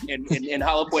wrong. And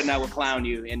Hollow Point and I will clown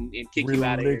you and kick you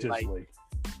out of here. Like,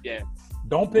 yeah.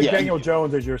 Don't pick Daniel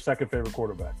Jones as your second favorite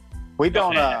quarterback. We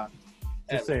don't.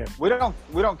 Just saying. We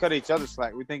don't cut each other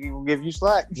slack. We think we'll give you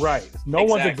slack. Right. No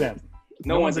one's exempt.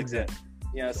 No one's exempt.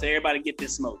 You know, so everybody get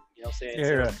this smoke. You know what I'm saying?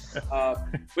 Yeah. So,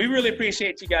 we really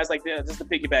appreciate you guys. Like, just to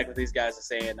piggyback what these guys are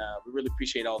saying, we really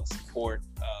appreciate all the support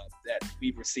that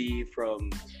we've received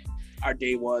from our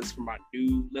day ones, from our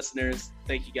new listeners.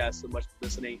 Thank you guys so much for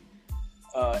listening.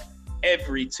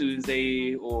 Every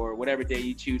Tuesday or whatever day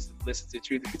you choose to listen to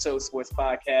Truth Be Told Sports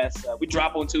Podcast. We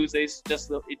drop on Tuesdays,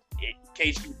 just in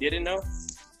case you didn't know.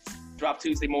 Drop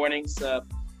Tuesday mornings.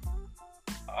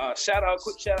 Quick shout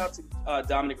out to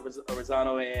Dominic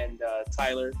Rosano and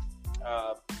Tyler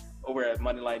over at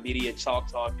Moneyline Media, Chalk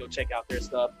Talk. Go check out their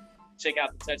stuff. Check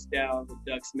out the Touchdown with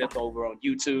Doug Smith over on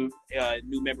YouTube,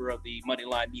 new member of the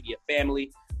Moneyline Media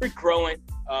family. We're growing.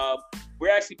 We're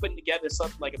actually putting together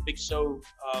something like a big show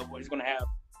where it's going to have,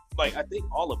 like, I think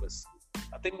all of us.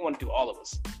 I think we want to do all of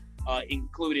us,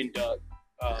 including Doug.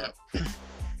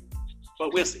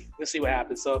 But we'll see. We'll see what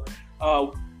happens. So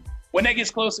when that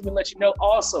gets closer, we'll let you know.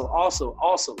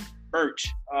 Also, merch.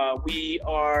 We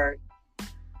are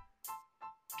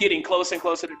getting closer and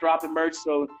closer to dropping merch,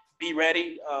 so be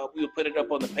ready. We will put it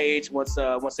up on the page once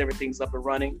everything's up and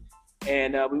running.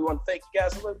 And we want to thank you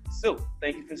guys still.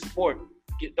 Thank you for the support.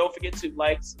 Don't forget to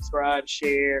like, subscribe,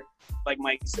 share. Like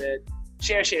Mike said,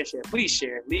 share. Please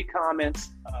share. Leave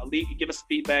comments. Give us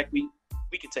feedback. We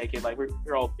can take it. Like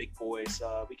we're all big boys.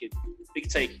 We can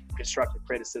take constructive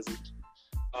criticism.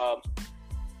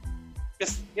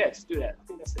 Just do that. I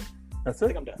think that's it. I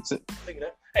think I'm done. That's it. I think of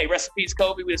that. Hey, rest in peace,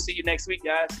 Kobe. We'll see you next week,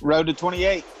 guys. Road to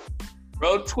 28.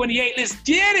 Road 28. Let's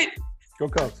get it. Go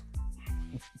Cubs.